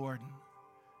before us, Lord,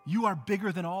 you are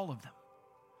bigger than all of them.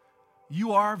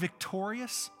 You are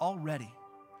victorious already.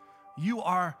 You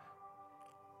are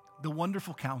the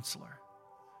wonderful counselor.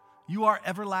 You are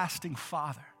everlasting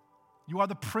Father. You are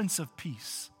the Prince of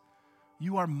Peace.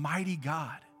 You are mighty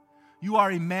God. You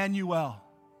are Emmanuel.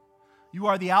 You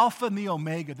are the Alpha and the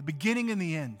Omega, the beginning and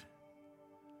the end.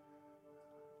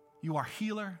 You are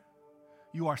healer.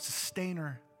 You are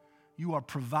sustainer. You are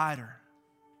provider.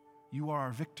 You are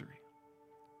our victory.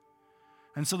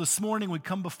 And so this morning we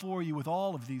come before you with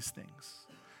all of these things.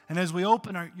 And as we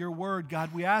open your word,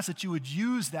 God, we ask that you would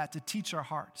use that to teach our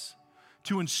hearts,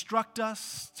 to instruct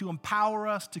us, to empower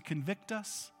us, to convict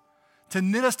us, to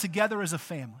knit us together as a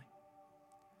family,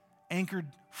 anchored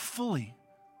fully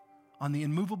on the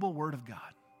immovable word of God.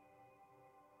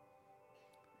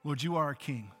 Lord, you are our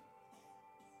King.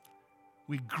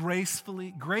 We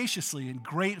graciously, and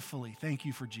gratefully thank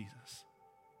you for Jesus.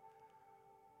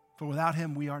 For without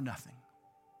him, we are nothing.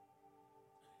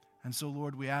 And so,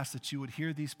 Lord, we ask that you would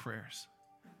hear these prayers,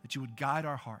 that you would guide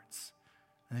our hearts,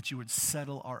 and that you would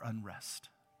settle our unrest.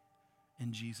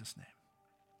 In Jesus'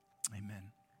 name, amen.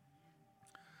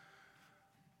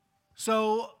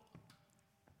 So,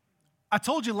 I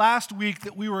told you last week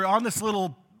that we were on this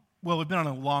little, we've been on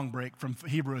a long break from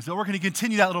Hebrews, but we're going to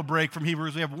continue that little break from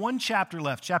Hebrews. We have one chapter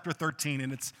left, chapter 13,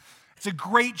 and it's a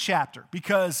great chapter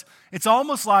because it's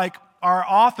almost like our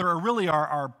author, or really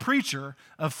our preacher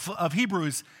of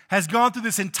Hebrews, has gone through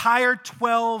this entire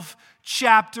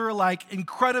 12-chapter, like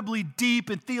incredibly deep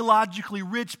and theologically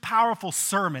rich, powerful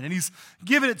sermon. And he's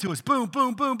given it to us, boom,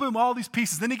 boom, boom, boom, all these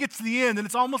pieces. Then he gets to the end, and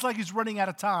it's almost like he's running out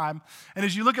of time. And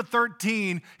as you look at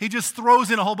 13, he just throws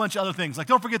in a whole bunch of other things. Like,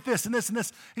 don't forget this and this and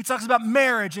this. He talks about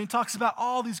marriage, and he talks about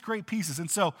all these great pieces. And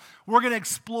so we're going to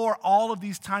explore all of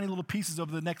these tiny little pieces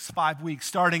over the next 5 weeks,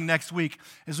 starting next week,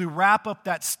 as we wrap up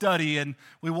that study and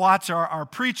we watch our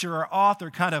preacher, our author,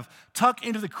 kind of tuck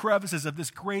into the crevices of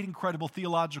this great, incredible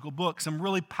theological book some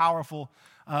really powerful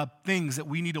things that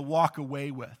we need to walk away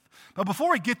with. But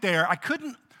before we get there, I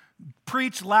couldn't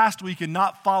preach last week and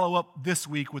not follow up this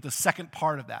week with the second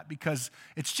part of that because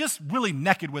it's just really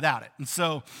naked without it. And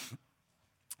so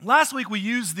last week we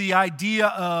used the idea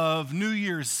of the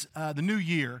new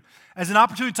year, as an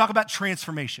opportunity to talk about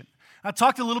transformation. I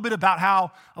talked a little bit about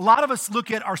how a lot of us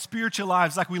look at our spiritual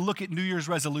lives like we look at New Year's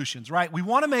resolutions, right? We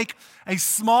want to make a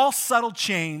small, subtle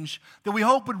change that we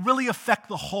hope would really affect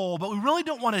the whole, but we really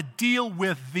don't want to deal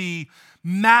with the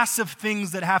massive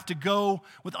things that have to go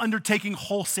with undertaking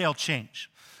wholesale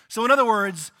change. So in other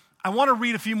words, I want to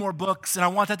read a few more books, and I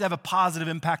want that to have a positive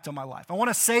impact on my life. I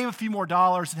want to save a few more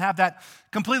dollars and have that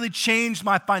completely change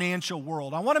my financial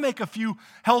world. I want to make a few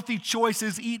healthy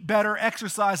choices, eat better,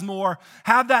 exercise more,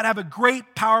 have that have a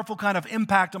great, powerful kind of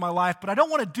impact on my life, but I don't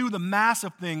want to do the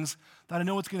massive things that I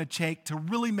know it's going to take to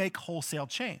really make wholesale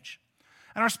change.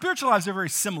 And our spiritual lives are very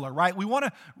similar, right? We want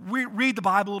to read the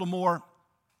Bible a little more,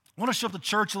 want to show up to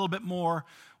church a little bit more,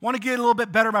 want to get a little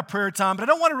bit better at my prayer time, but I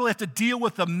don't want to really have to deal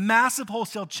with the massive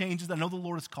wholesale changes that I know the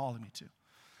Lord is calling me to.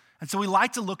 And so we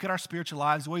like to look at our spiritual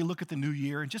lives, the way we look at the new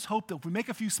year, and just hope that if we make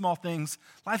a few small things,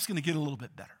 life's going to get a little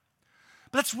bit better.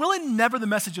 But that's really never the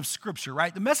message of Scripture,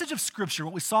 right? The message of Scripture,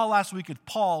 what we saw last week with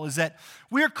Paul, is that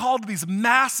we are called to these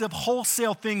massive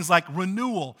wholesale things like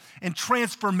renewal and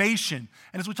transformation.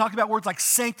 And as we talked about words like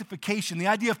sanctification, the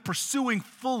idea of pursuing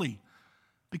fully,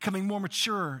 becoming more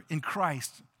mature in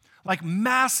Christ, like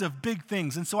massive big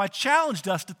things. And so I challenged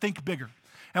us to think bigger.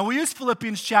 And we used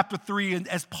Philippians chapter 3, and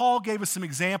as Paul gave us some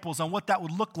examples on what that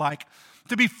would look like,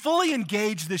 to be fully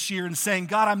engaged this year in saying,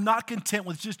 God, I'm not content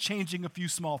with just changing a few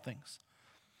small things.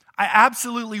 I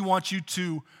absolutely want you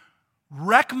to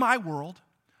wreck my world.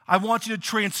 I want you to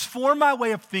transform my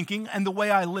way of thinking and the way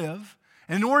I live.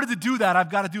 And in order to do that, I've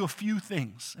got to do a few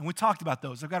things. And we talked about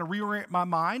those. I've got to reorient my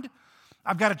mind.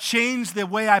 I've got to change the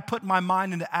way I put my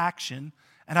mind into action.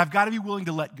 And I've got to be willing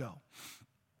to let go.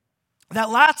 That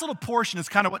last little portion is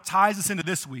kind of what ties us into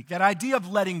this week, that idea of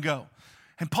letting go.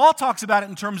 And Paul talks about it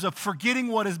in terms of forgetting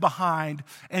what is behind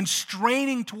and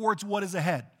straining towards what is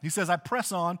ahead. He says, I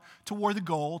press on toward the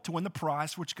goal to win the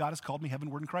prize for which God has called me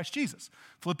heavenward in Christ Jesus.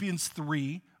 Philippians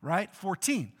 3, right,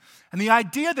 14. And the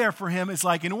idea there for him is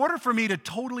like, in order for me to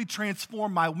totally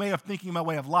transform my way of thinking, my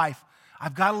way of life,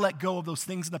 I've got to let go of those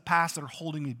things in the past that are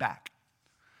holding me back.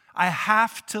 I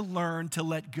have to learn to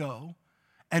let go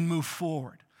and move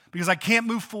forward because I can't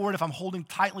move forward if I'm holding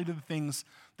tightly to the things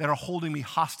that are holding me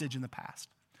hostage in the past.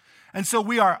 And so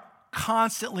we are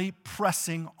constantly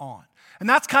pressing on. And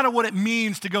that's kind of what it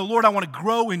means to go, Lord, I want to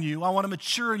grow in you. I want to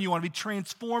mature in you. I want to be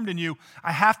transformed in you.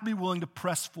 I have to be willing to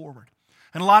press forward.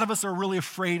 And a lot of us are really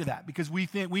afraid of that because we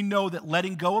know that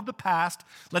letting go of the past,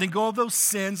 letting go of those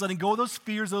sins, letting go of those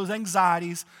fears, those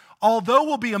anxieties, although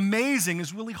will be amazing,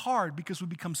 is really hard because we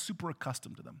become super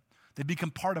accustomed to them. They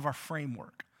become part of our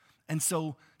framework. And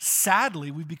so,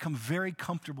 sadly, we've become very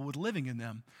comfortable with living in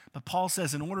them. But Paul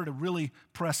says in order to really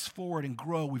press forward and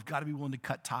grow, we've got to be willing to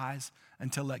cut ties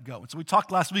and to let go. And so we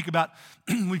talked last week about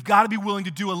we've got to be willing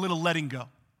to do a little letting go.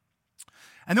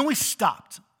 And then we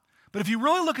stopped. But if you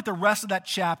really look at the rest of that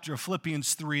chapter of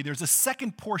Philippians 3, there's a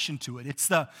second portion to it. It's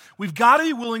we've got to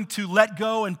be willing to let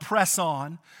go and press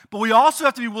on, but we also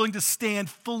have to be willing to stand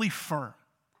fully firm.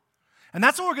 And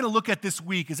that's what we're going to look at this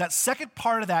week, is that second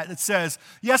part of that says,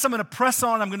 yes, I'm going to press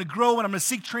on, I'm going to grow, and I'm going to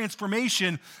seek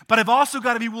transformation, but I've also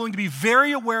got to be willing to be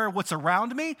very aware of what's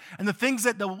around me and the things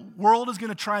that the world is going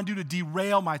to try and do to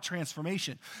derail my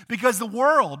transformation. Because the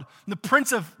world, the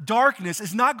prince of darkness,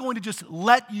 is not going to just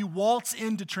let you waltz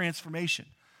into transformation.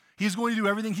 He's going to do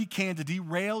everything he can to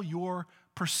derail your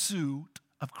pursuit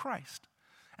of Christ.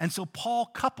 And so Paul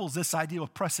couples this idea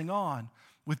of pressing on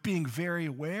with being very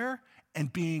aware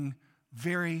and being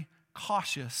very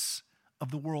cautious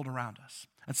of the world around us.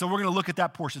 And so we're going to look at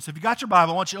that portion. So if you got your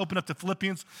Bible, I want you to open up to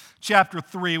Philippians chapter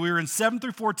 3. We were in 7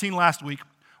 through 14 last week.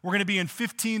 We're going to be in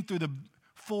 15 through the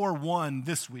 4:1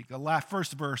 this week, the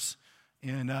first verse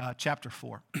in chapter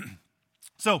 4.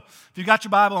 So if you got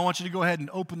your Bible, I want you to go ahead and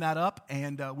open that up,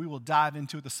 and we will dive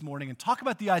into it this morning and talk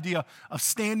about the idea of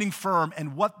standing firm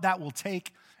and what that will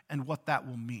take and what that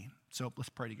will mean. So let's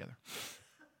pray together.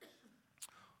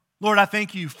 Lord, I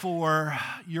thank you for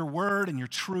your word and your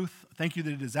truth. Thank you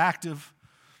that it is active,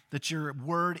 that your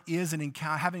word is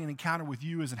having an encounter with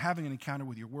you is having an encounter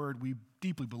with your word. We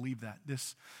deeply believe that.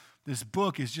 This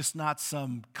book is just not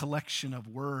some collection of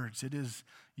words. It is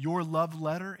your love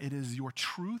letter. It is your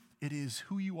truth. It is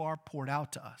who you are poured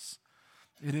out to us.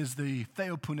 It is the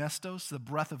theopneustos, the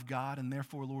breath of God, and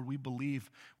therefore, Lord, we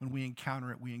believe when we encounter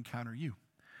it, we encounter you.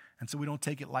 And so we don't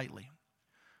take it lightly.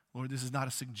 Lord, this is not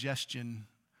a suggestion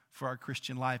for our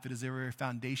Christian life. It is the very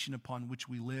foundation upon which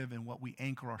we live and what we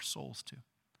anchor our souls to.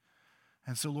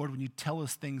 And so, Lord, when you tell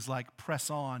us things like press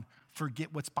on,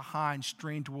 forget what's behind,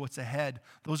 strain toward what's ahead,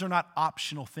 those are not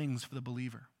optional things for the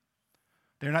believer.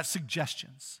 They're not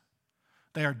suggestions.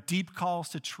 They are deep calls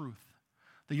to truth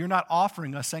that you're not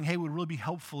offering us saying, hey, it would really be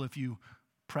helpful if you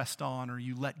pressed on or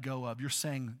you let go of. You're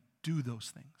saying, do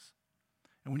those things.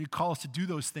 And when you call us to do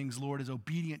those things, Lord, as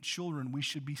obedient children, we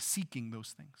should be seeking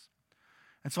those things.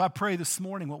 And so I pray this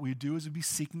morning what we do is we'd be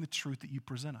seeking the truth that you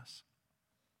present us,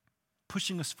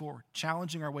 pushing us forward,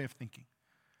 challenging our way of thinking,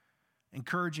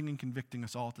 encouraging and convicting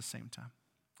us all at the same time.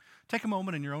 Take a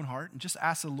moment in your own heart and just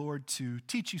ask the Lord to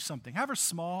teach you something, however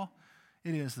small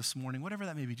it is this morning, whatever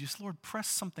that may be. Just, Lord, press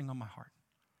something on my heart.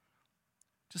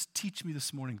 Just teach me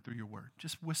this morning through your word.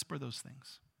 Just whisper those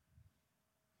things.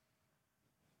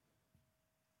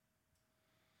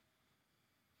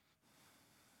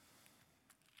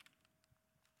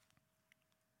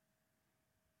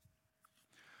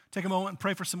 Take a moment and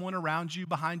pray for someone around you,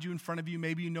 behind you, in front of you.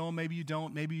 Maybe you know them, maybe you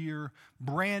don't. Maybe you're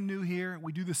brand new here.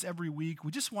 We do this every week.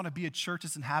 We just want to be a church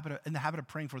that's in the habit of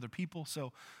praying for other people,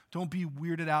 so don't be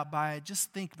weirded out by it.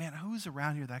 Just think, man, who's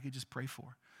around here that I could just pray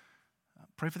for?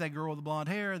 Pray for that girl with the blonde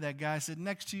hair, that guy sitting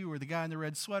next to you, or the guy in the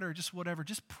red sweater, just whatever.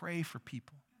 Just pray for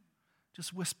people.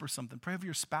 Just whisper something. Pray for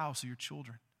your spouse or your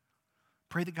children.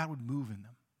 Pray that God would move in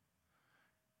them.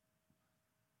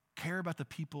 Care about the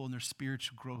people and their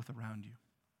spiritual growth around you.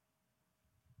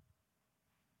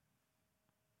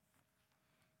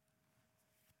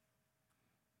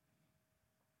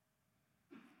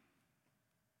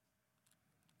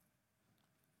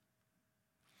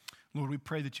 Lord, we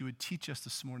pray that you would teach us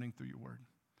this morning through your word,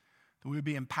 that we would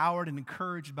be empowered and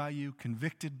encouraged by you,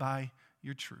 convicted by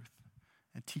your truth,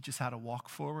 and teach us how to walk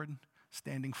forward,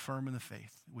 standing firm in the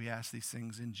faith. We ask these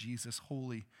things in Jesus'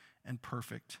 holy and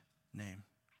perfect name.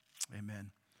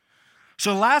 Amen.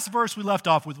 So the last verse we left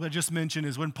off with, what I just mentioned,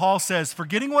 is when Paul says,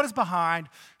 forgetting what is behind,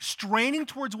 straining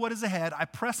towards what is ahead, I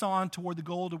press on toward the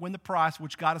goal to win the prize,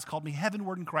 which God has called me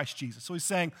heavenward in Christ Jesus. So he's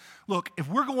saying, look, if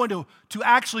we're going to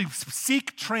actually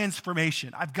seek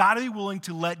transformation, I've got to be willing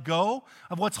to let go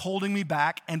of what's holding me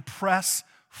back and press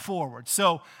forward.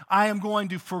 So I am going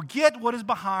to forget what is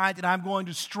behind and I'm going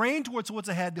to strain towards what's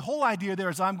ahead. The whole idea there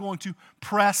is I'm going to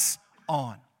press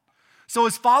on. So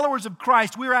as followers of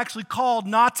Christ, we are actually called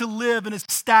not to live in a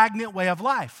stagnant way of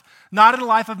life, not in a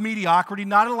life of mediocrity,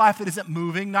 not in a life that isn't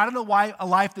moving, not in a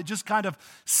life that just kind of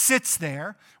sits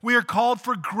there. We are called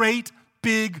for great,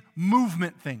 big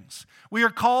movement things. We are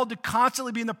called to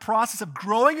constantly be in the process of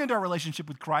growing into our relationship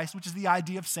with Christ, which is the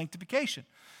idea of sanctification.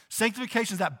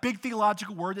 Sanctification is that big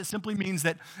theological word that simply means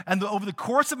that over the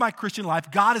course of my Christian life,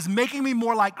 God is making me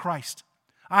more like Christ.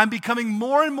 I'm becoming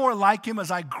more and more like him as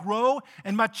I grow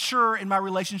and mature in my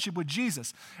relationship with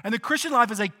Jesus. And the Christian life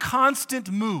is a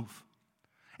constant move.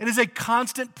 It is a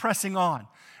constant pressing on.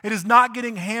 It is not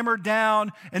getting hammered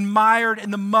down and mired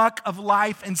in the muck of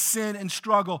life and sin and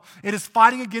struggle. It is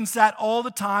fighting against that all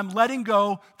the time, letting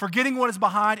go, forgetting what is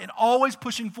behind, and always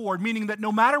pushing forward, meaning that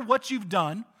no matter what you've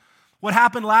done, what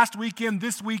happened last weekend,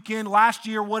 this weekend, last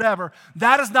year, whatever,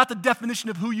 that is not the definition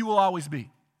of who you will always be.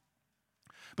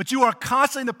 But you are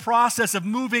constantly in the process of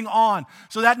moving on.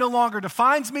 So that no longer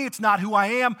defines me. It's not who I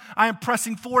am. I am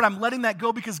pressing forward. I'm letting that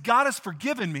go because God has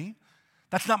forgiven me.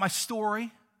 That's not my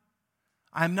story.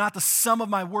 I am not the sum of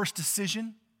my worst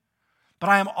decision, but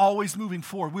I am always moving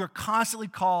forward. We are constantly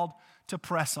called to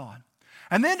press on.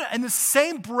 And then in the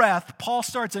same breath, Paul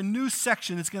starts a new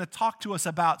section that's going to talk to us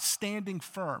about standing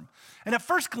firm. And at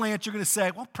first glance, you're going to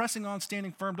say, well, pressing on,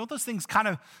 standing firm, don't those things kind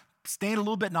of stand a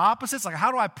little bit in opposites? Like,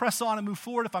 how do I press on and move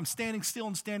forward if I'm standing still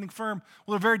and standing firm?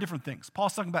 Well, they're very different things.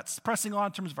 Paul's talking about pressing on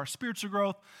in terms of our spiritual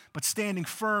growth, but standing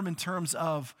firm in terms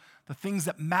of the things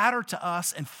that matter to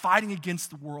us and fighting against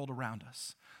the world around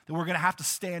us. That we're going to have to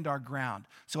stand our ground.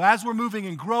 So as we're moving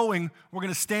and growing, we're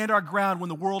going to stand our ground when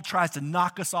the world tries to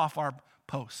knock us off our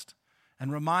post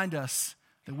and remind us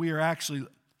that we are actually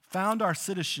found our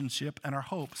citizenship and our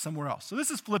hope somewhere else. So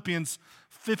this is Philippians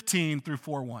 15 through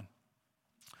 4:1.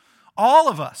 All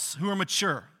of us who are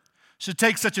mature should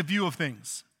take such a view of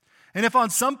things. And if on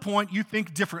some point you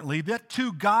think differently, that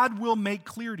too God will make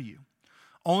clear to you.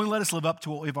 Only let us live up to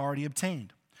what we've already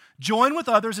obtained. Join with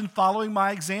others in following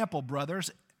my example, brothers,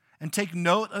 and take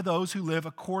note of those who live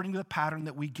according to the pattern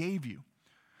that we gave you.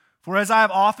 For as I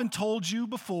have often told you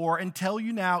before and tell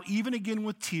you now, even again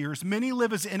with tears, many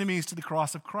live as enemies to the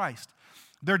cross of Christ.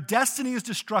 Their destiny is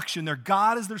destruction. Their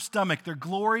God is their stomach. Their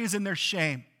glory is in their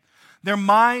shame. Their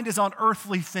mind is on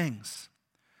earthly things,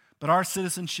 but our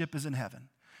citizenship is in heaven.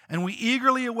 And we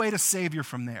eagerly await a Savior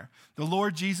from there, the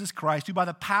Lord Jesus Christ, who by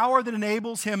the power that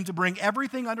enables him to bring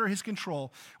everything under his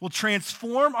control will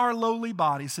transform our lowly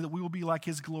bodies so that we will be like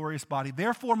his glorious body.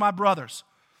 Therefore, my brothers,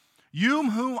 you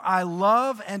whom I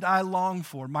love and I long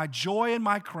for, my joy and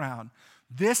my crown,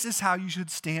 this is how you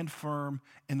should stand firm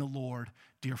in the Lord,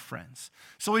 dear friends.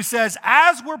 So he says,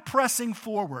 as we're pressing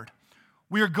forward,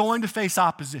 we are going to face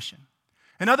opposition.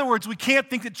 In other words, we can't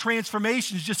think that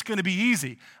transformation is just going to be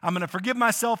easy. I'm going to forgive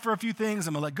myself for a few things.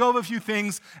 I'm going to let go of a few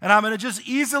things. And I'm going to just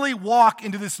easily walk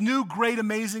into this new, great,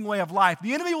 amazing way of life.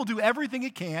 The enemy will do everything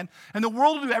it can, and the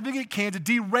world will do everything it can to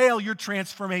derail your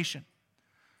transformation.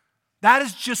 That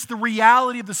is just the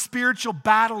reality of the spiritual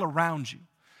battle around you.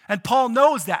 And Paul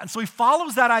knows that. And so he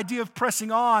follows that idea of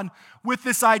pressing on with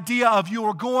this idea of you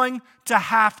are going to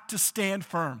have to stand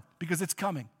firm because it's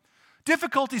coming.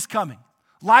 Difficulty's coming.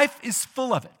 Life is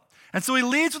full of it. And so he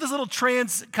leads with this little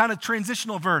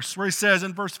transitional verse where he says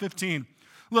in verse 15,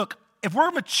 look, if we're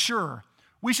mature,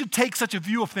 we should take such a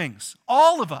view of things.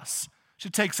 All of us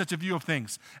should take such a view of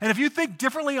things. And if you think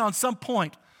differently on some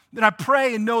point, then I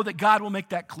pray and know that God will make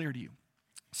that clear to you.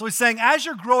 So he's saying, as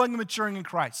you're growing and maturing in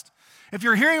Christ, if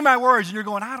you're hearing my words and you're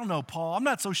going, I don't know, Paul, I'm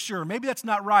not so sure. Maybe that's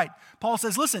not right. Paul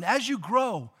says, listen, as you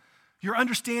grow, your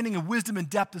understanding of wisdom and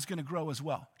depth is going to grow as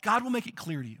well. God will make it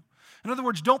clear to you. In other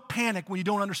words, don't panic when you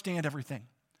don't understand everything.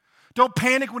 Don't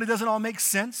panic when it doesn't all make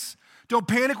sense. Don't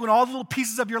panic when all the little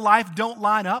pieces of your life don't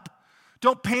line up.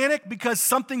 Don't panic because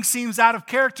something seems out of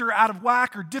character, out of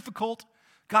whack, or difficult.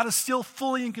 God is still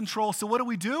fully in control. So what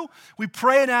do? We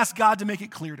pray and ask God to make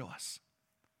it clear to us.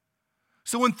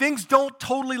 So when things don't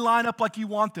totally line up like you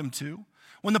want them to,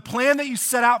 when the plan that you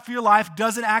set out for your life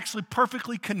doesn't actually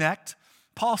perfectly connect,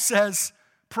 Paul says,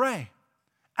 pray.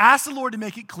 Ask the Lord to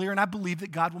make it clear, and I believe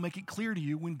that God will make it clear to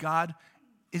you when God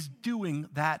is doing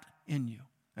that in you.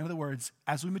 In other words,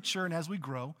 as we mature and as we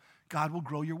grow, God will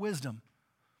grow your wisdom.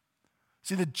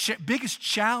 See, the biggest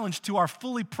challenge to our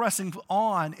fully pressing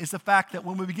on is the fact that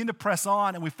when we begin to press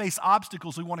on and we face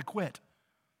obstacles, we want to quit.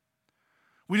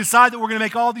 We decide that we're going to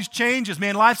make all these changes.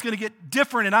 Man, life's going to get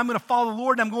different, and I'm going to follow the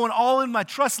Lord, and I'm going all in my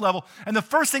trust level. And the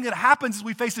first thing that happens is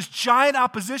we face this giant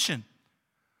opposition.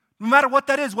 No matter what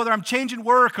that is, whether I'm changing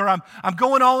work or I'm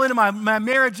going all into my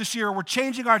marriage this year, or we're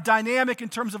changing our dynamic in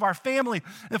terms of our family,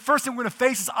 the first thing we're going to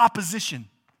face is opposition.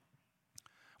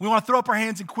 We want to throw up our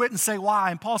hands and quit and say,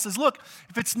 why? And Paul says, look,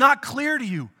 if it's not clear to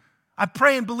you, I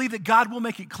pray and believe that God will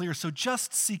make it clear, so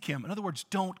just seek him. In other words,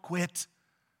 don't quit.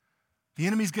 The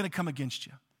enemy's going to come against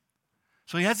you.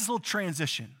 So he has this little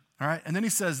transition, all right? And then he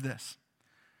says this,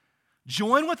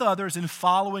 join with others in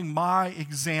following my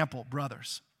example,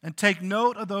 brothers, and take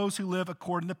note of those who live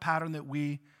according to the pattern that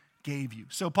we gave you.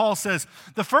 So Paul says,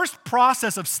 the first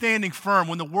process of standing firm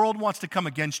when the world wants to come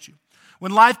against you,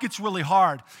 when life gets really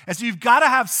hard, is you've got to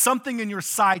have something in your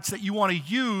sights that you want to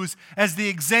use as the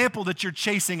example that you're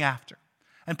chasing after.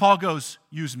 And Paul goes,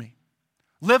 use me.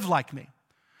 Live like me.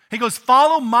 He goes,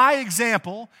 follow my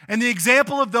example and the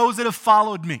example of those that have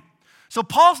followed me. So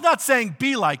Paul's not saying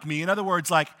be like me. In other words,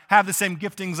 like have the same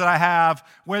giftings that I have,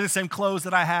 wear the same clothes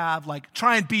that I have, like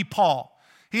try and be Paul.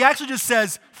 He actually just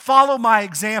says, follow my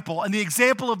example and the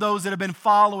example of those that have been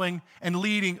following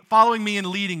me and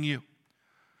leading you.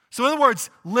 So in other words,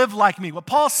 live like me. What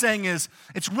Paul's saying is,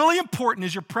 it's really important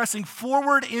as you're pressing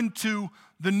forward into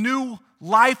the new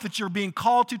life that you're being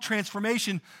called to,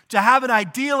 transformation, to have an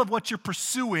ideal of what you're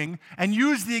pursuing and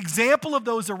use the example of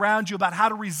those around you about how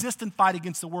to resist and fight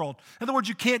against the world. In other words,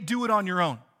 you can't do it on your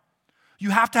own. You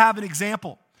have to have an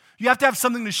example. You have to have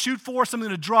something to shoot for, something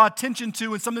to draw attention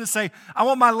to, and something to say, I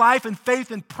want my life and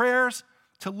faith and prayers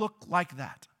to look like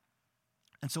that.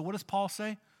 And so what does Paul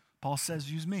say? Paul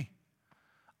says, use me.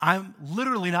 I'm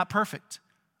literally not perfect.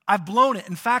 I've blown it.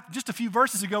 In fact, just a few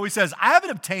verses ago, he says, I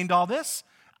haven't obtained all this.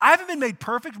 I haven't been made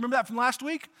perfect. Remember that from last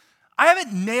week? I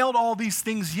haven't nailed all these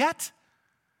things yet.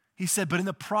 He said, but in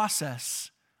the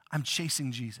process, I'm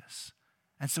chasing Jesus.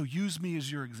 And so use me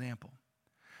as your example.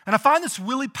 And I find this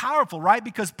really powerful, right?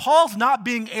 Because Paul's not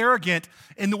being arrogant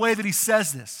in the way that he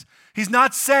says this. He's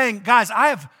not saying, guys, I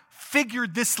have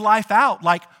figured this life out.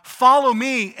 Like, follow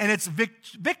me and it's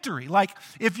victory. Like,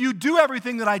 if you do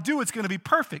everything that I do, it's going to be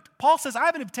perfect. Paul says, I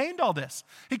haven't obtained all this.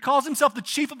 He calls himself the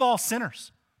chief of all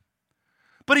sinners.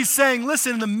 But he's saying,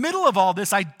 listen, in the middle of all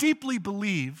this, I deeply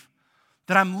believe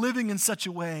that I'm living in such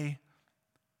a way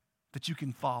that you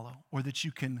can follow or that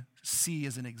you can see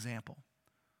as an example.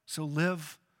 So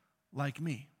live like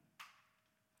me.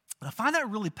 And I find that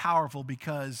really powerful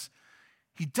because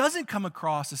he doesn't come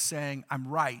across as saying, I'm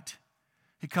right.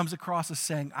 He comes across as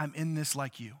saying, I'm in this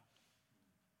like you.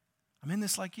 I'm in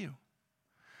this like you.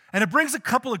 And it brings a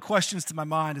couple of questions to my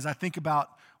mind as I think about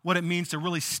what it means to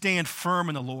really stand firm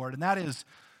in the Lord. And that is,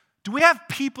 do we have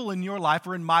people in your life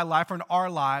or in my life or in our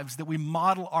lives that we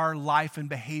model our life and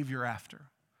behavior after?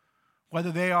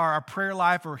 Whether they are our prayer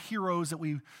life or heroes that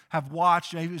we have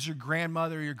watched, maybe it was your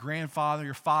grandmother, your grandfather,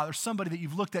 your father, somebody that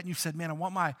you've looked at and you've said, man, I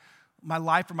want my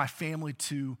life or my family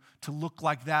to look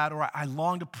like that, or I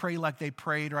long to pray like they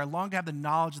prayed, or I long to have the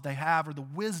knowledge that they have or the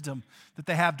wisdom that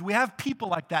they have. Do we have people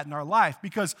like that in our life?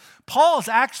 Because Paul is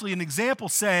actually an example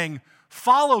saying,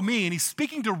 follow me, and he's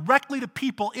speaking directly to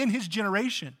people in his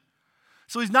generation.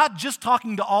 So he's not just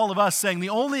talking to all of us saying the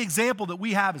only example that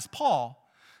we have is Paul.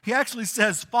 He actually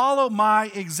says, follow my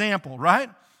example,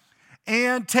 right?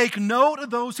 And take note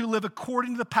of those who live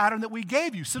according to the pattern that we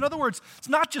gave you. So in other words, it's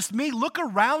not just me. Look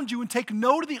around you and take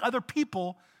note of the other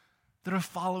people that are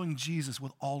following Jesus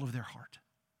with all of their heart.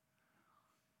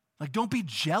 Like, don't be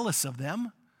jealous of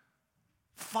them.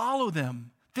 Follow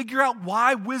them. Figure out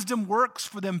why wisdom works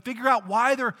for them. Figure out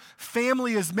why their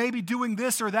family is maybe doing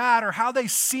this or that, or how they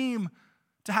seem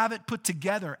to have it put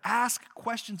together. Ask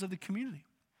questions of the community.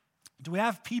 Do we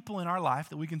have people in our life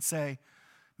that we can say,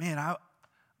 man, I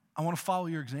want to follow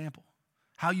your example.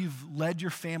 How you've led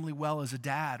your family well as a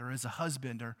dad or as a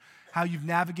husband, or how you've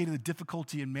navigated the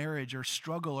difficulty in marriage or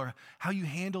struggle, or how you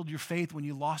handled your faith when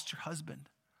you lost your husband.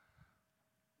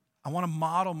 I want to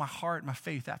model my heart and my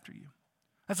faith after you.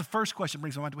 That's the first question that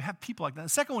brings to mind. Do we have people like that? The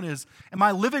second one is, am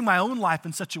I living my own life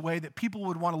in such a way that people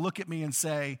would want to look at me and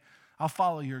say, I'll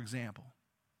follow your example?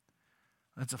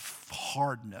 That's a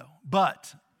hard no.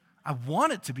 But I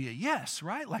want it to be a yes,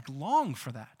 right? Like, long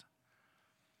for that.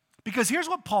 Because here's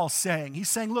what Paul's saying. He's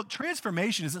saying, look,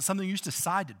 transformation isn't something you just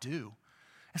decide to do.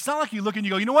 It's not like you look and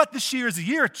you go, you know what, this year is a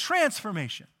year of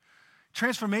transformation.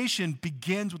 Transformation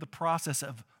begins with the process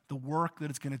of the work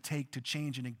that it's going to take to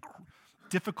change an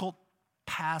difficult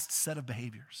past set of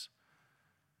behaviors,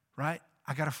 right?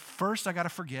 I got to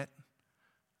forget.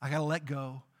 I got to let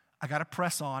go. I got to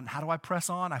press on. How do I press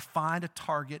on? I find a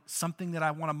target, something that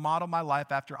I want to model my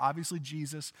life after, obviously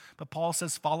Jesus. But Paul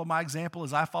says, follow my example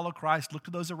as I follow Christ. Look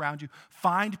to those around you.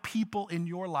 Find people in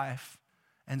your life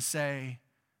and say,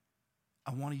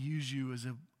 I want to use you as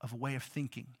a way of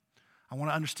thinking. I want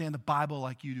to understand the Bible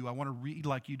like you do. I want to read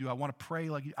like you do. I want to pray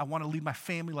like you do. I want to lead my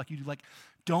family like you do. Like,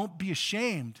 don't be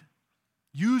ashamed.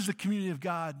 Use the community of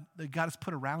God that God has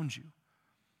put around you.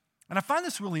 And I find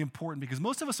this really important because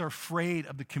most of us are afraid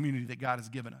of the community that God has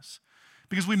given us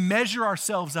because we measure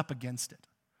ourselves up against it.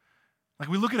 Like,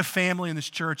 we look at a family in this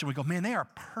church and we go, man, they are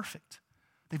perfect.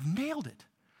 They've nailed it.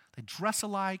 They dress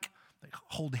alike. They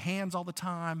hold hands all the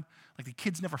time. Like, the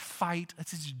kids never fight.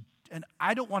 And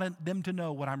I don't want them to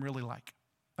know what I'm really like.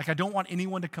 Like, I don't want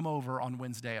anyone to come over on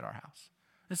Wednesday at our house.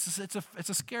 It's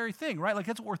a scary thing, right? Like,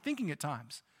 that's what we're thinking at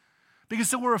times. Because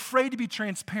so we're afraid to be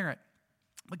transparent.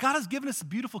 But God has given us a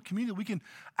beautiful community. We can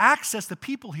access the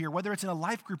people here, whether it's in a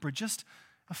life group or just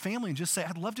a family, and just say,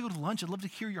 I'd love to go to lunch. I'd love to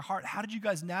hear your heart. How did you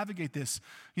guys navigate this?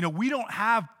 You know,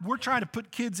 we're trying to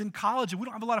put kids in college, and we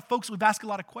don't have a lot of folks we've asked a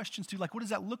lot of questions to, like, what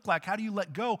does that look like? How do you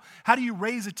let go? How do you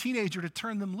raise a teenager to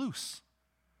turn them loose?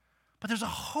 But there's a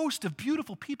host of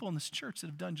beautiful people in this church that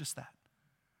have done just that.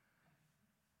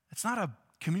 It's not a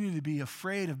community to be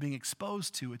afraid of being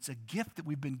exposed to. It's a gift that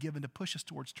we've been given to push us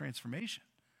towards transformation.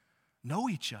 Know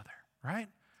each other, right?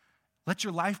 Let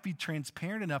your life be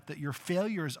transparent enough that your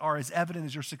failures are as evident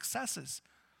as your successes.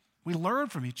 We learn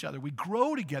from each other. We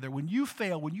grow together. When you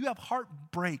fail, when you have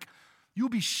heartbreak, you'll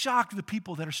be shocked at the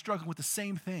people that are struggling with the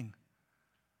same thing,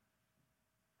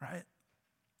 right?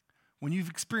 When you've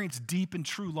experienced deep and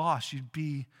true loss, you'd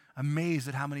be amazed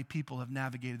at how many people have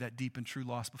navigated that deep and true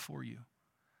loss before you.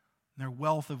 And their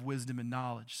wealth of wisdom and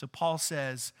knowledge. So Paul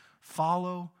says,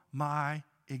 follow my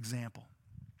example.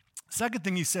 Second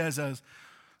thing he says is,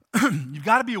 you've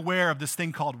got to be aware of this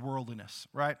thing called worldliness,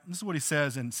 right? This is what he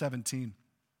says in 17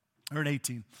 or in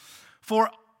 18. For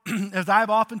as I have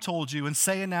often told you and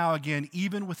say it now again,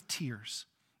 even with tears,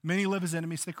 many live as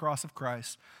enemies to the cross of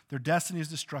Christ. Their destiny is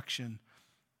destruction.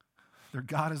 Their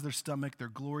God is their stomach. Their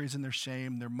glory is in their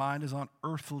shame. Their mind is on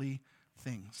earthly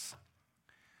things.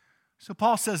 So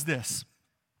Paul says this,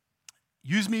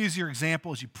 use me as your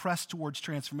example as you press towards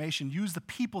transformation. Use the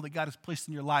people that God has placed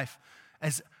in your life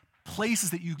as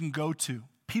places that you can go to,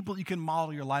 people that you can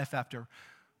model your life after.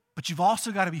 But you've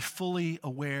also got to be fully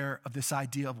aware of this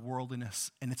idea of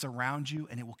worldliness, and it's around you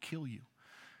and it will kill you.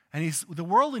 And the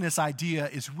worldliness idea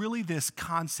is really this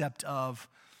concept of,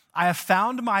 I have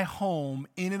found my home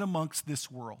in and amongst this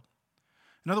world.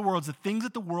 In other words, the things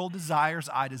that the world desires,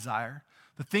 I desire.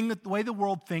 The way the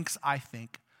world thinks, I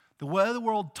think. The way the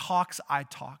world talks, I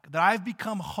talk. That I've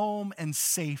become home and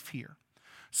safe here.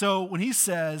 So when he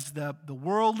says the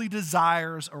worldly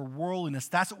desires or worldliness,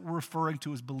 that's what we're referring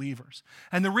to as believers.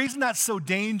 And the reason that's so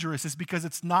dangerous is because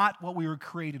it's not what we were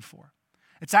created for.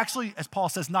 It's actually, as Paul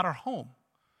says, not our home.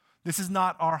 This is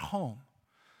not our home.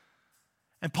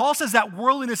 And Paul says that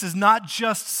worldliness is not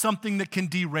just something that can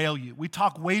derail you. We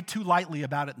talk way too lightly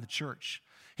about it in the church.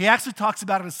 He actually talks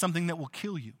about it as something that will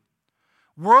kill you.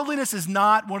 Worldliness is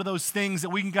not one of those things that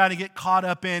we can kind of get caught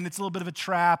up in. It's a little bit of a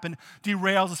trap and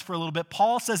derails us for a little bit.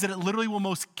 Paul says that it literally will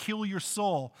most kill your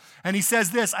soul. And he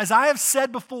says this, as I have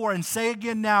said before and say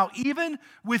again now, even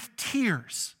with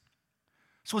tears.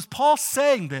 So as Paul's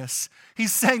saying this,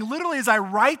 he's saying literally as I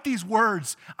write these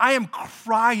words, I am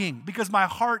crying because my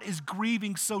heart is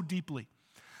grieving so deeply.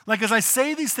 Like as I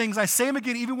say these things, I say them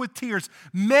again even with tears.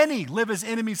 Many live as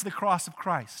enemies to the cross of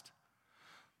Christ.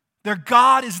 Their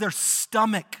God is their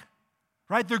stomach,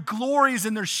 right? Their glory is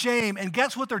in their shame. And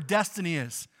guess what their destiny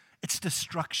is? It's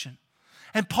destruction.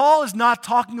 And Paul is not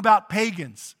talking about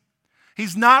pagans.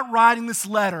 He's not writing this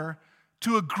letter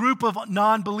to a group of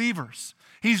non-believers.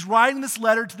 He's writing this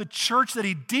letter to the church that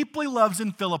he deeply loves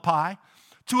in Philippi,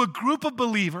 to a group of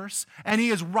believers, and he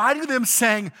is writing to them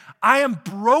saying, I am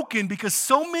broken because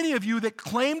so many of you that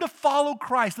claim to follow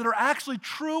Christ, that are actually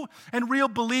true and real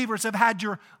believers, have had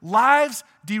your lives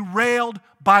derailed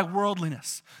by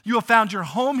worldliness. You have found your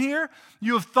home here.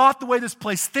 You have thought the way this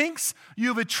place thinks. You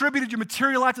have attributed your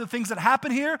material life to the things that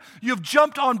happen here. You have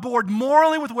jumped on board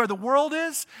morally with where the world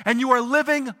is, and you are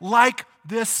living like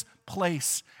this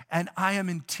place. And I am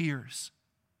in tears.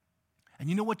 And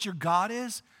you know what your God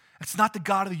is? It's not the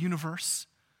God of the universe.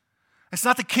 It's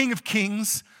not the King of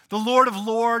Kings, the Lord of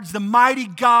Lords, the mighty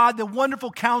God, the wonderful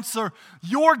counselor.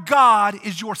 Your God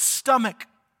is your stomach.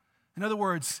 In other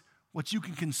words, what you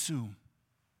can consume.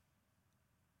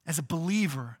 As a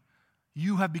believer,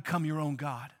 you have become your own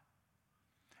God.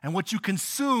 And what you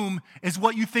consume is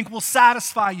what you think will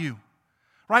satisfy you.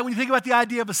 Right? When you think about the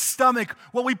idea of a stomach,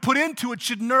 what we put into it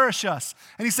should nourish us.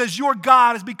 And he says, your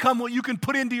God has become what you can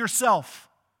put into yourself.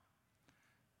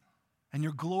 And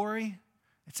your glory,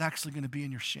 it's actually going to be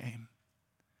in your shame.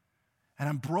 And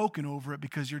I'm broken over it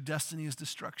because your destiny is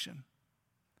destruction.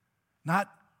 Not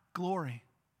glory.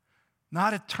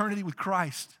 Not eternity with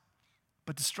Christ,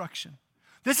 but destruction.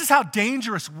 This is how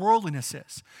dangerous worldliness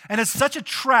is. And it's such a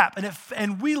trap.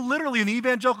 And we literally in the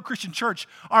evangelical Christian church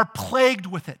are plagued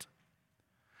with it.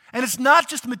 And it's not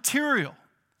just material,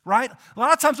 right? A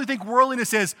lot of times we think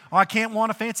worldliness is, oh, I can't want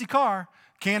a fancy car,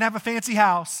 can't have a fancy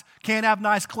house, can't have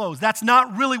nice clothes. That's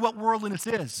not really what worldliness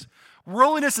is.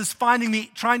 Worldliness is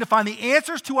trying to find the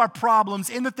answers to our problems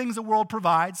in the things the world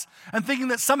provides and thinking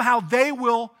that somehow they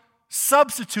will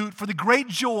substitute for the great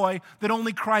joy that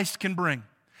only Christ can bring.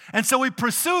 And so we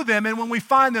pursue them, and when we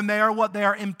find them, they are what? They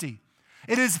are empty.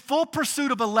 It is full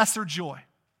pursuit of a lesser joy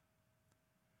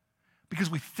because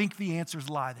we think the answers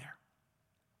lie there.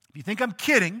 If you think I'm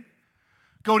kidding,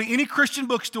 go to any Christian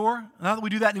bookstore. Not that we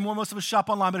do that anymore, most of us shop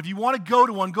online, but if you want to go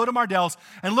to one, go to Mardel's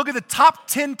and look at the top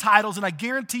 10 titles, and I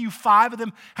guarantee you 5 of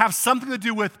them have something to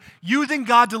do with using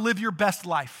God to live your best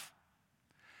life.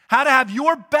 How to have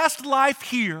your best life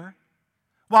here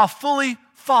while fully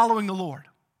following the Lord.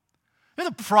 You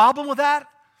know the problem with that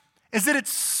is that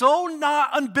it's so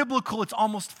not unbiblical, it's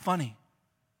almost funny.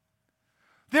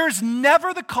 There's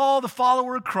never the call of the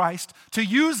follower of Christ to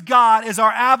use God as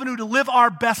our avenue to live our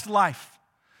best life.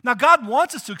 Now, God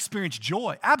wants us to experience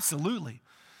joy, absolutely.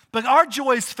 But our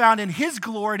joy is found in His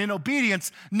glory and in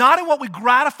obedience, not in what we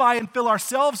gratify and fill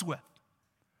ourselves with.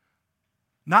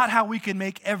 Not how we can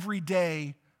make every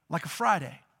day like a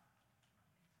Friday.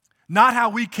 Not how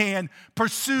we can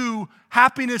pursue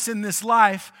happiness in this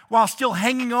life while still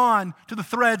hanging on to the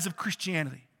threads of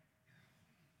Christianity.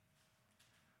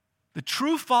 The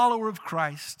true follower of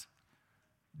Christ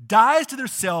dies to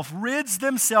themselves, rids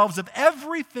themselves of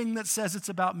everything that says it's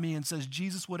about me and says,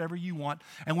 Jesus, whatever you want,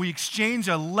 and we exchange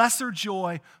a lesser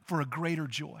joy for a greater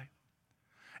joy.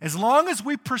 As long as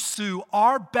we pursue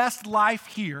our best life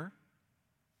here,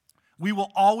 we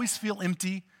will always feel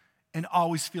empty and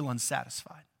always feel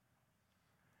unsatisfied.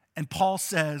 And Paul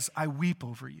says, I weep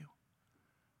over you,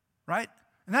 right?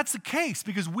 And that's the case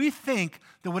because we think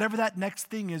that whatever that next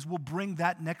thing is will bring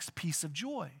that next piece of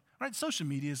joy, right? Social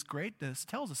media is great. This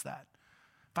tells us that.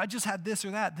 If I just had this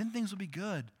or that, then things would be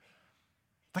good.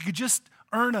 If I could just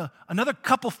earn another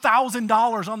couple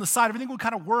 $1,000s on the side, everything would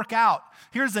kind of work out.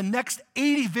 Here's the next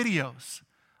 80 videos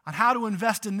on how to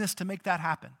invest in this to make that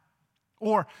happen.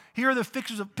 Or here are the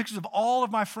pictures of all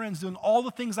of my friends doing all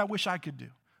the things I wish I could do.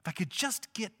 If I could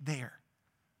just get there.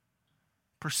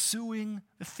 Pursuing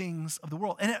the things of the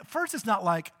world. And at first it's not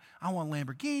like, I want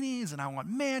Lamborghinis and I want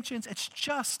mansions. It's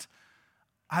just,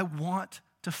 I want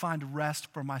to find rest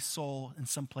for my soul in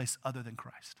some place other than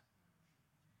Christ.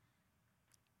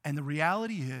 And the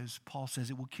reality is, Paul says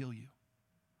it will kill you.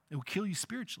 It will kill you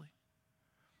spiritually.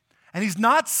 And he's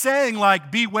not saying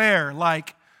like, beware,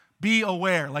 like, be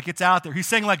aware, like it's out there. He's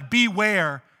saying like,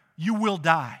 beware, you will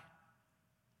die.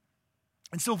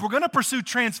 And so if we're going to pursue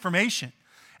transformation,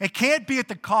 it can't be at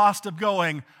the cost of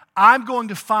going, I'm going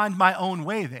to find my own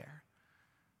way there.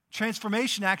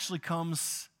 Transformation actually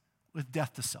comes with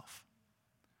death to self.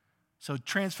 So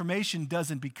transformation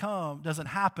doesn't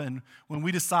happen when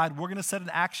we decide we're going to set an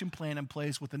action plan in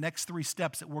place with the next 3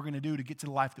 steps that we're going to do to get to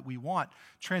the life that we want.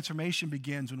 Transformation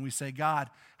begins when we say, God,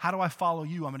 how do I follow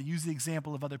you? I'm going to use the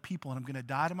example of other people and I'm going to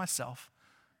die to myself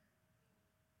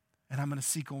and I'm going to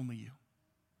seek only you.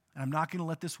 And I'm not going to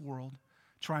let this world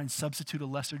try and substitute a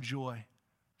lesser joy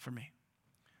for me.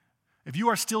 If you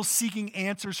are still seeking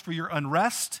answers for your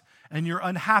unrest and your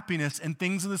unhappiness and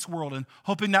things in this world and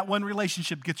hoping that one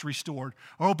relationship gets restored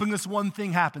or hoping this one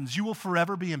thing happens, you will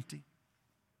forever be empty.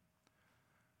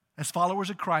 As followers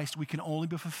of Christ, we can only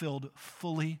be fulfilled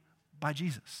fully by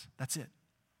Jesus. That's it.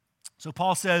 So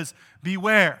Paul says,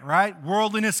 beware, right?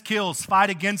 Worldliness kills, fight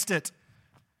against it.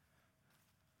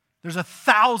 There's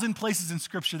 1,000 places in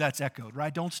Scripture that's echoed,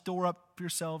 right? Don't store up for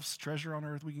yourselves treasure on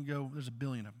earth. We can go, there's 1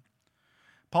 billion of them.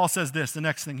 Paul says this, the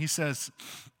next thing. He says,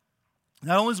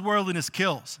 not only is worldliness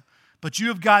kills, but you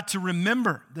have got to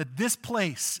remember that this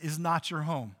place is not your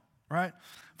home, right?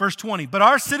 Verse 20, but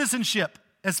our citizenship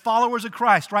as followers of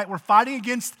Christ, right? We're fighting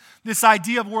against this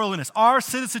idea of worldliness. Our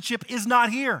citizenship is not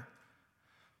here.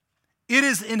 It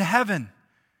is in heaven.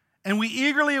 And we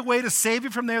eagerly await a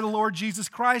Savior from there, the Lord Jesus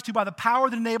Christ, who by the power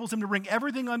that enables him to bring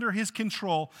everything under his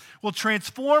control will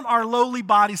transform our lowly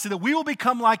bodies so that we will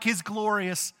become like his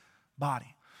glorious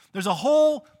body. There's a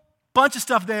whole bunch of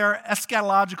stuff there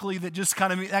eschatologically that just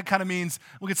kind of means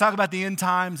we can talk about the end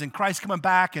times and Christ coming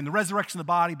back and the resurrection of the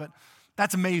body, but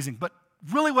that's amazing. But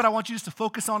really what I want you just to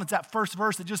focus on is that first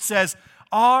verse that just says,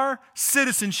 our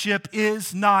citizenship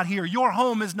is not here. Your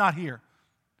home is not here.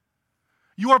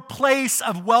 Your place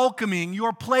of welcoming,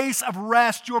 your place of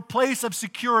rest, your place of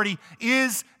security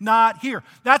is not here.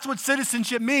 That's what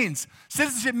citizenship means.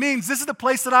 Citizenship means this is the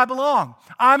place that I belong.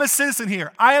 I'm a citizen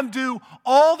here. I am due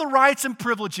all the rights and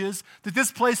privileges that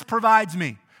this place provides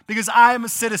me because I am a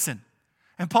citizen.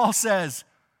 And Paul says,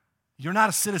 you're not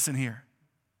a citizen here.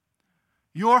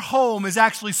 Your home is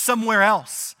actually somewhere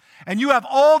else. And you have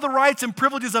all the rights and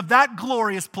privileges of that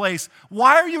glorious place.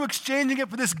 Why are you exchanging it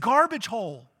for this garbage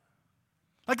hole?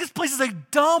 Like this place is a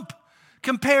dump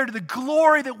compared to the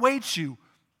glory that waits you.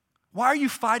 Why are you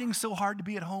fighting so hard to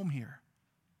be at home here?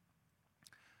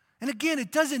 And again,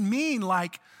 it doesn't mean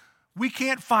like we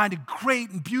can't find a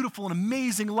great and beautiful and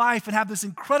amazing life and have this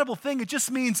incredible thing. It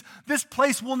just means this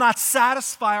place will not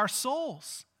satisfy our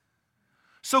souls.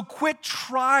 So quit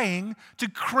trying to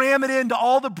cram it into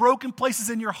all the broken places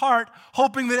in your heart,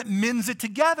 hoping that it mends it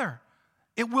together.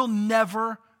 It will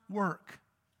never work.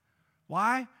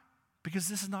 Why? Because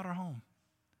this is not our home.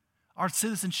 Our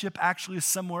citizenship actually is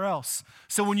somewhere else.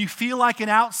 So when you feel like an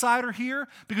outsider here,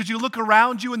 because you look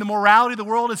around you and the morality of the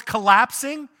world is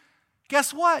collapsing,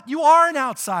 guess what? You are an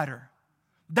outsider.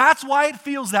 That's why it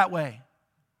feels that way.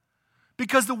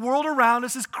 Because the world around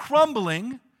us is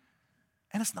crumbling,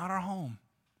 and it's not our home.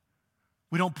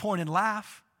 We don't point and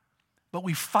laugh, but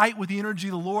we fight with the energy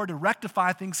of the Lord to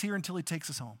rectify things here until he takes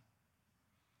us home.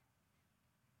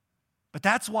 But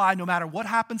that's why no matter what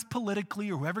happens politically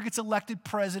or whoever gets elected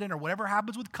president or whatever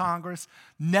happens with Congress,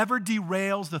 never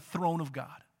derails the throne of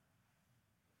God.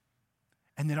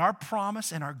 And that our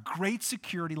promise and our great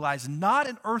security lies not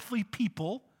in earthly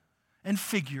people and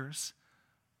figures,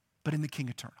 but in the King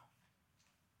eternal.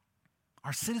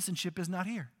 Our citizenship is not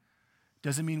here.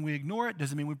 Doesn't mean we ignore it,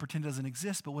 doesn't mean we pretend it doesn't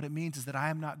exist, but what it means is that I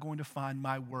am not going to find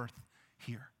my worth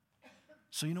here.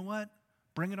 So you know what?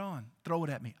 Bring it on. Throw it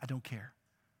at me. I don't care.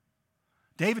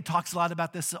 David talks a lot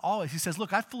about this always. He says,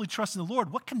 look, I fully trust in the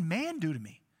Lord. What can man do to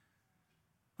me?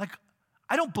 Like,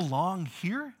 I don't belong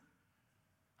here.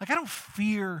 Like, I don't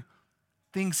fear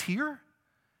things here.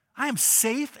 I am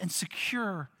safe and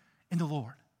secure in the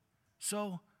Lord.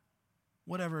 So,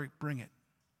 whatever, bring it.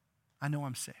 I know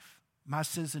I'm safe. My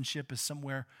citizenship is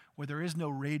somewhere where there is no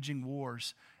raging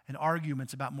wars and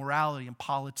arguments about morality and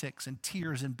politics and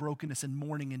tears and brokenness and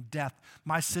mourning and death.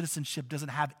 My citizenship doesn't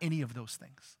have any of those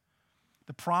things.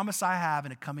 The promise I have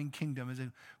in a coming kingdom is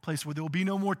a place where there will be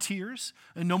no more tears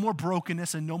and no more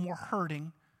brokenness and no more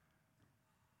hurting.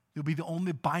 There'll be the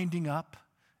only binding up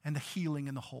and the healing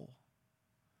and the whole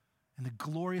and the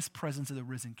glorious presence of the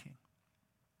risen King.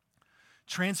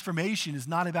 Transformation is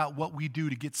not about what we do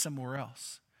to get somewhere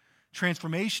else.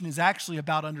 Transformation is actually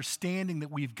about understanding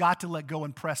that we've got to let go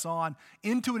and press on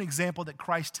into an example that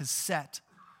Christ has set.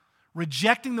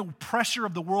 Rejecting the pressure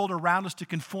of the world around us to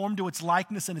conform to its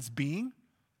likeness and its being.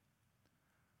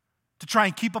 To try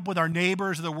and keep up with our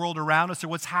neighbors or the world around us or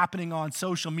what's happening on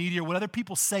social media or what other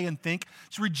people say and think.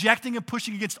 It's rejecting and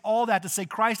pushing against all that to say,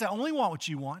 Christ, I only want what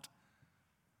you want.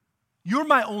 You're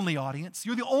my only audience.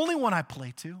 You're the only one I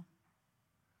play to.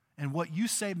 And what you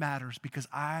say matters because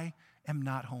I am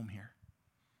not home here.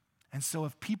 And so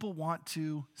if people want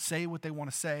to say what they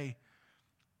want to say,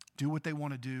 do what they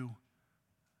want to do,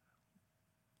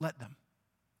 let them.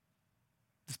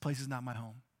 This place is not my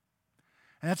home.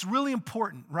 And that's really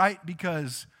important, right?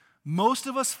 Because most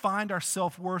of us find our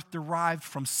self-worth derived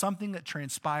from something that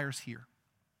transpires here.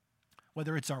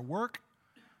 Whether it's our work,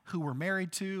 who we're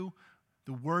married to,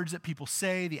 the words that people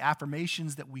say, the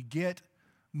affirmations that we get,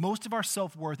 most of our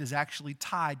self-worth is actually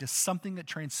tied to something that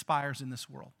transpires in this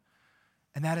world.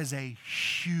 And that is a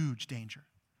huge danger.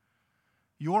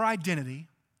 Your identity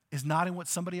is not in what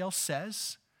somebody else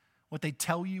says, what they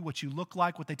tell you, what you look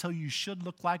like, what they tell you should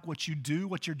look like, what you do,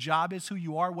 what your job is, who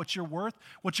you are, what you're worth,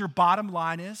 what your bottom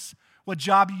line is, what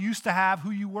job you used to have,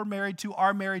 who you were married to,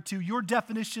 are married to. Your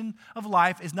definition of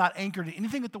life is not anchored in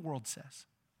anything that the world says.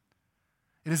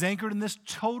 It is anchored in this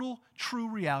total, true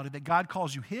reality that God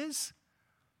calls you his,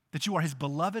 that you are his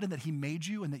beloved and that he made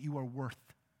you and that you are worth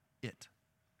it.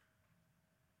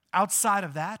 Outside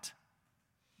of that,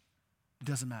 it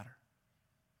doesn't matter.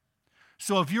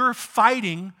 So if you're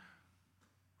fighting,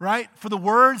 right, for the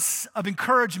words of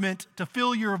encouragement to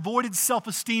fill your avoided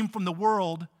self-esteem from the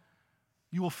world,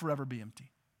 you will forever be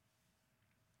empty.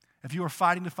 If you are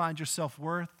fighting to find your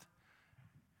self-worth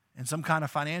in some kind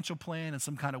of financial plan and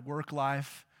some kind of work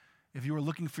life, if you are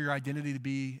looking for your identity to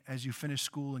be as you finish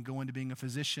school and go into being a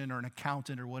physician or an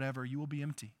accountant or whatever, you will be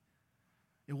empty.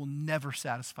 It will never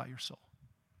satisfy your soul.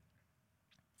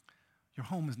 Your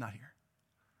home is not here.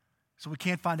 So we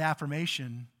can't find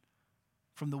affirmation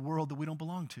from the world that we don't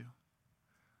belong to.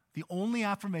 The only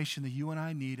affirmation that you and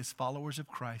I need as followers of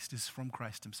Christ is from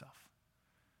Christ himself.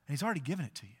 And he's already given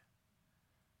it to you.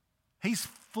 He's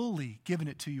fully given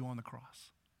it to you on the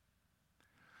cross.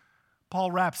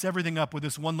 Paul wraps everything up with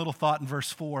this one little thought in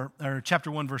verse 4, or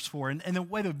chapter 1, verse 4. And the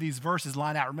way that these verses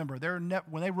line out, remember,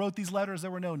 when they wrote these letters,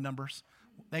 there were no numbers.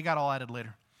 They got all added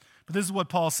later. But this is what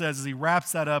Paul says as he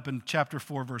wraps that up in chapter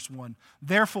 4, verse 1.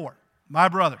 Therefore, my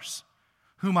brothers,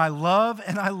 whom I love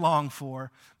and I long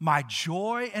for, my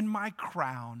joy and my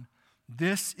crown,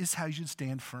 this is how you should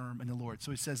stand firm in the Lord.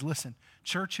 So he says, listen,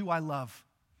 church, who I love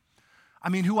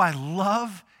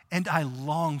and I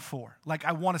long for. Like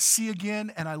I want to see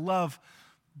again and I love.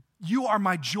 You are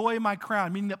my joy and my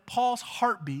crown, meaning that Paul's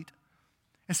heartbeat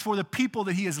is for the people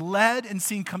that he has led and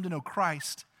seen come to know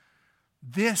Christ.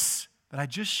 This that I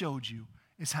just showed you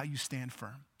is how you stand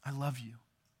firm. I love you.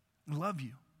 I love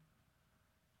you.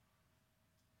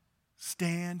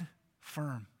 Stand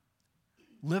firm.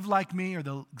 Live like me or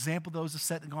the example those have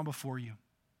set and gone before you.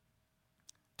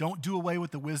 Don't do away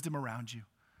with the wisdom around you.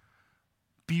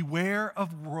 Beware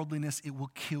of worldliness, it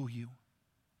will kill you.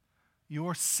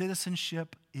 Your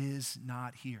citizenship is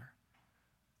not here.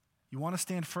 You want to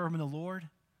stand firm in the Lord?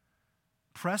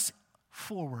 Press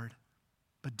forward,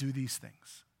 but do these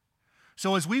things.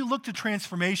 So as we look to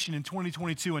transformation in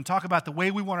 2022 and talk about the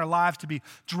way we want our lives to be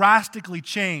drastically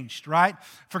changed, right?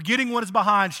 Forgetting what is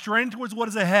behind, straining towards what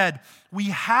is ahead, we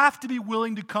have to be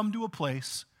willing to come to a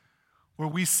place where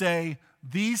we say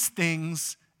these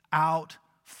things out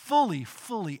fully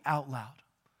out loud.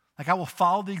 Like, I will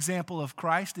follow the example of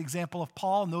Christ, the example of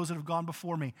Paul, and those that have gone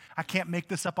before me. I can't make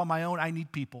this up on my own. I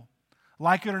need people.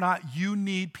 Like it or not, you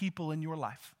need people in your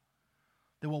life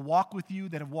that will walk with you,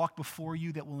 that have walked before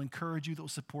you, that will encourage you, that will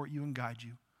support you and guide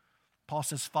you. Paul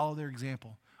says, follow their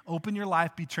example. Open your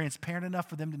life, be transparent enough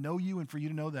for them to know you and for you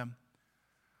to know them.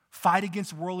 Fight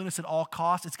against worldliness at all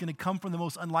costs. It's going to come from the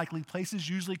most unlikely places.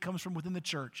 Usually it comes from within the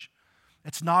church.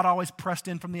 It's not always pressed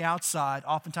in from the outside.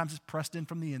 Oftentimes it's pressed in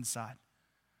from the inside.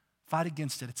 Fight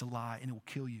against it. It's a lie, and it will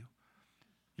kill you.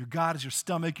 Your God is your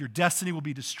stomach. Your destiny will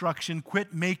be destruction.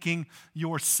 Quit making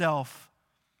yourself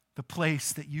the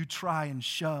place that you try and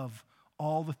shove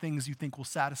all the things you think will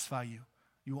satisfy you.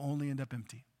 You will only end up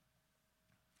empty.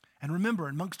 And remember,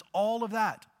 amongst all of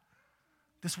that,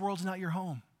 this world's not your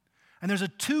home. And there's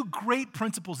two great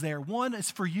principles there. One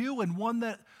is for you, and one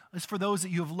that is for those that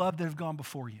you have loved that have gone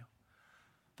before you.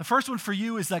 The first one for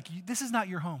you is like, this is not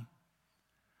your home.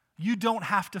 You don't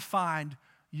have to find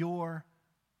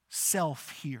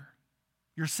yourself here.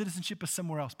 Your citizenship is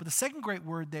somewhere else. But the second great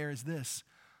word there is this.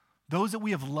 Those that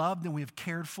we have loved and we have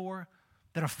cared for,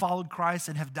 that have followed Christ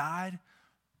and have died,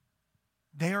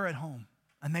 they are at home,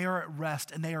 and they are at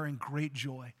rest, and they are in great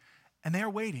joy, and they are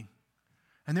waiting.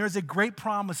 And there is a great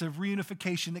promise of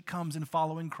reunification that comes in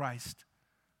following Christ,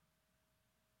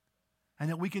 and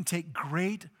that we can take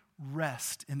great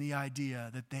rest in the idea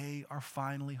that they are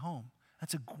finally home.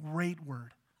 That's a great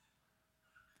word.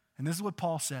 And this is what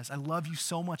Paul says. I love you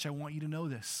so much, I want you to know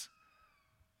this.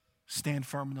 Stand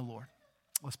firm in the Lord.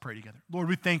 Let's pray together. Lord,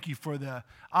 we thank you for the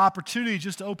opportunity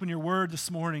just to open your word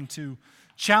this morning, to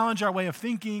challenge our way of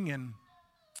thinking and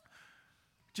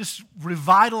just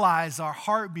revitalize our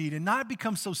heartbeat and not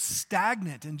become so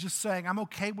stagnant and just saying, I'm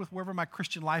okay with wherever my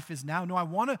Christian life is now. No, I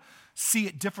want to see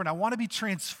it different. I want to be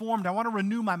transformed. I want to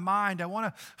renew my mind. I want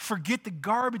to forget the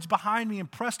garbage behind me and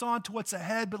press on to what's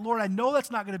ahead. But Lord, I know that's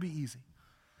not going to be easy.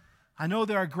 I know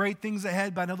there are great things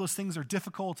ahead, but I know those things are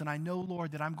difficult, and I know,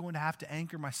 Lord, that I'm going to have to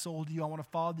anchor my soul to you. I want to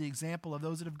follow the example of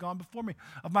those that have gone before me,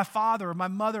 of my father, of my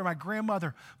mother, my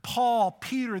grandmother, Paul,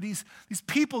 Peter, these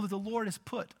people that the Lord has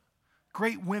put,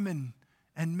 great women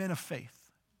and men of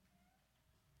faith.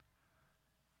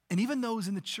 And even those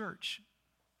in the church,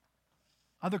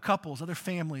 other couples, other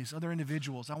families, other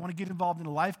individuals. I want to get involved in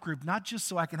a life group, not just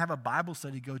so I can have a Bible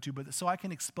study to go to, but so I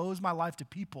can expose my life to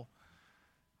people,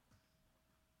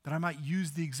 that I might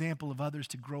use the example of others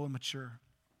to grow and mature.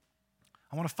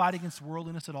 I want to fight against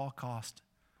worldliness at all cost.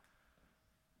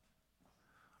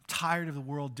 I'm tired of the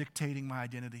world dictating my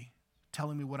identity,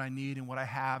 telling me what I need and what I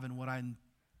have and what I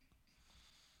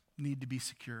need to be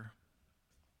secure.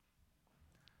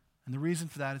 And the reason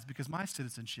for that is because my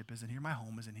citizenship isn't here, my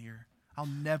home isn't here. I'll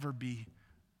never be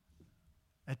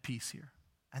at peace here,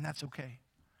 and that's okay.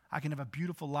 I can have a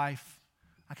beautiful life.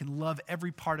 I can love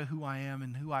every part of who I am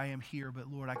and who I am here,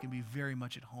 but Lord, I can be very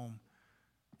much at home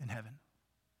in heaven.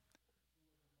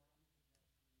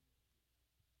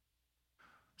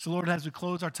 So Lord, as we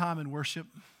close our time in worship,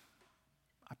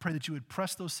 I pray that you would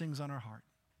press those things on our heart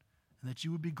and that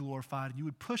you would be glorified and you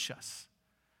would push us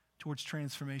towards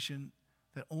transformation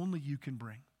that only you can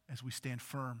bring as we stand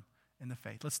firm in the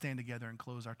faith. Let's stand together and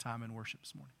close our time in worship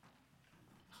this morning.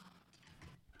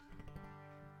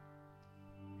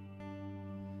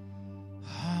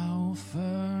 How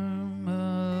firm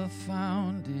a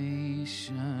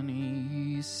foundation,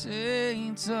 ye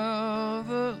saints of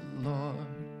the Lord,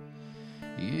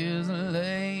 is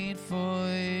laid for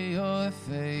your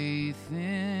faith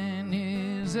in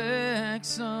his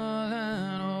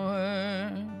excellent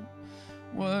word.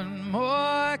 What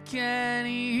more can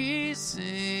he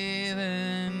say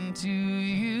than to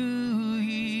you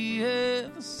he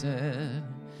hath said,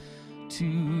 to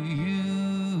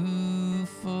you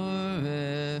for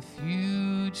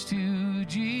refuge to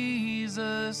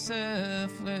Jesus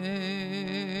hath fled.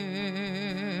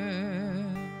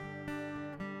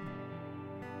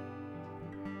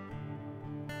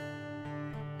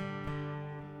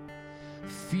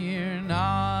 Fear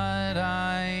not,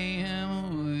 I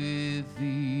am with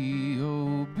thee,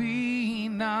 oh be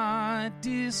not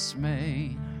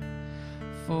dismayed,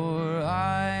 for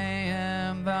I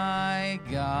am thy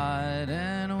God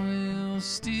and will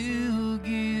still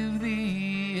give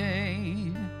thee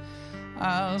aid.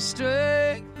 I'll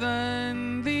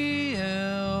strengthen thee,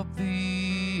 help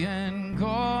thee, and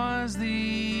cause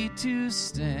thee to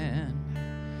stand.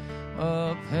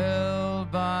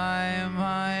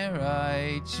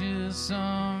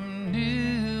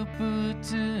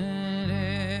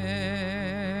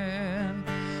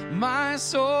 My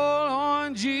soul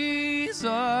on Jesus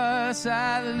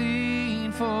hath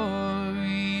leaned for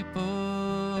repose.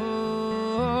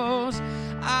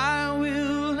 I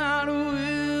will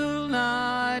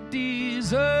not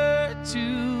desert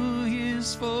to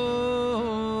his foes.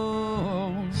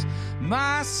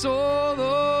 My soul,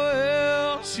 though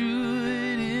hell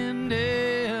should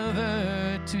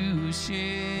endeavor to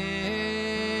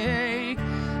shake,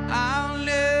 I'll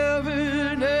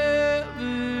never,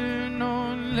 never,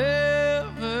 no,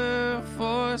 never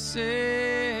forsake.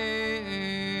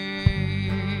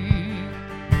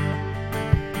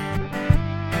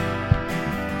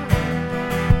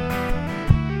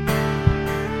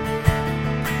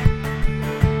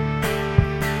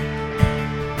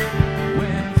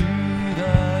 When through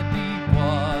the deep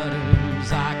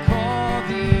waters I call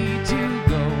thee to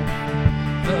go,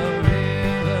 the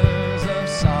rivers of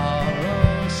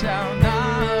sorrow shall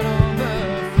not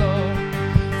overflow.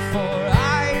 For I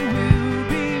will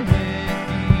be with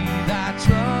thee, thy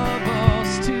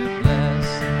troubles to bless,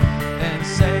 and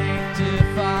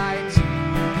sanctify to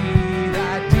thee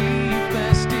thy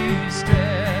deepest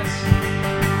distress.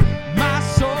 My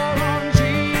soul on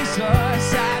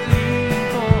Jesus I lean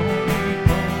for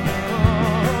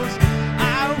repose. I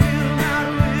will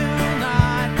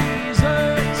not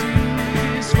desert to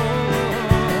his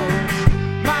foes.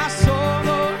 My soul,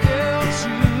 though hell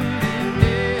should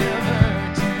endeavor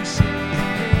to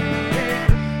shake,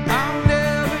 I'll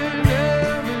never,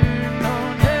 never, no,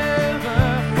 never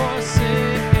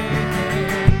forsake.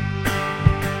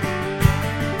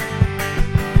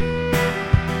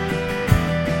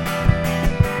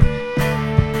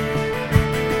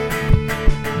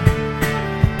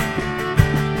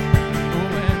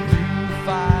 When through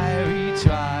fiery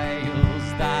trials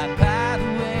thy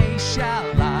pathway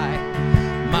shall lie,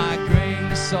 my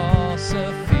grace all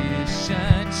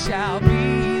sufficient shall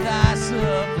be thy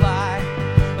supply.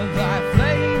 Thy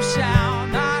flame shall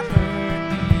not hurt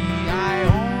thee, I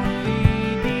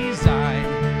only design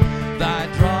thy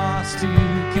dross to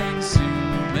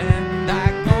consume and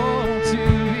thy gold to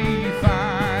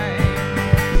refine.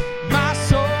 My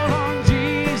soul on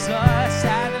Jesus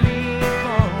hath leaned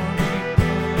for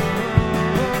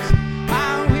repose.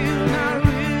 I will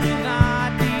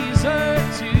not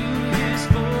desert to his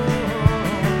foes.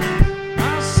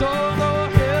 My soul, though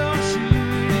hell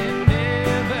should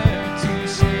endeavor to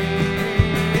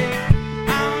shake,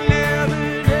 I'll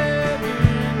never, never,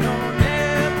 no,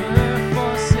 never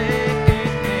forsake.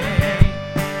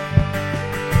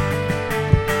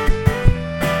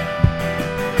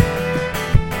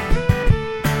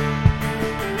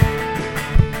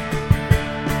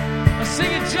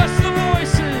 Sing it, just the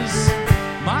voices.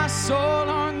 My soul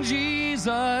on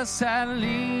Jesus had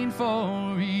leaned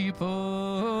for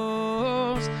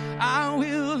repose. I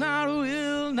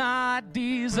will not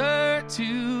desert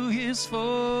to his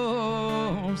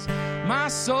foes. My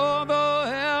soul, though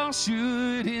hell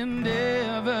should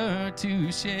endeavor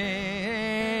to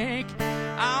shake,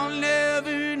 I'll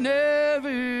never,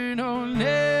 never, no,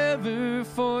 never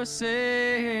forsake.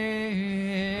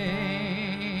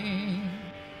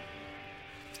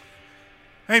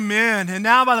 Amen. And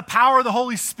now, by the power of the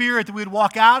Holy Spirit, that we would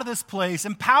walk out of this place,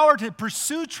 empowered to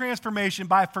pursue transformation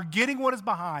by forgetting what is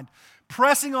behind,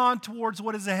 pressing on towards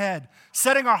what is ahead,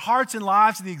 setting our hearts and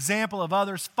lives to the example of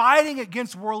others, fighting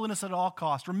against worldliness at all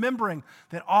costs, remembering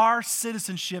that our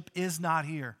citizenship is not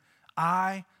here.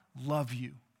 I love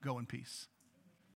you. Go in peace.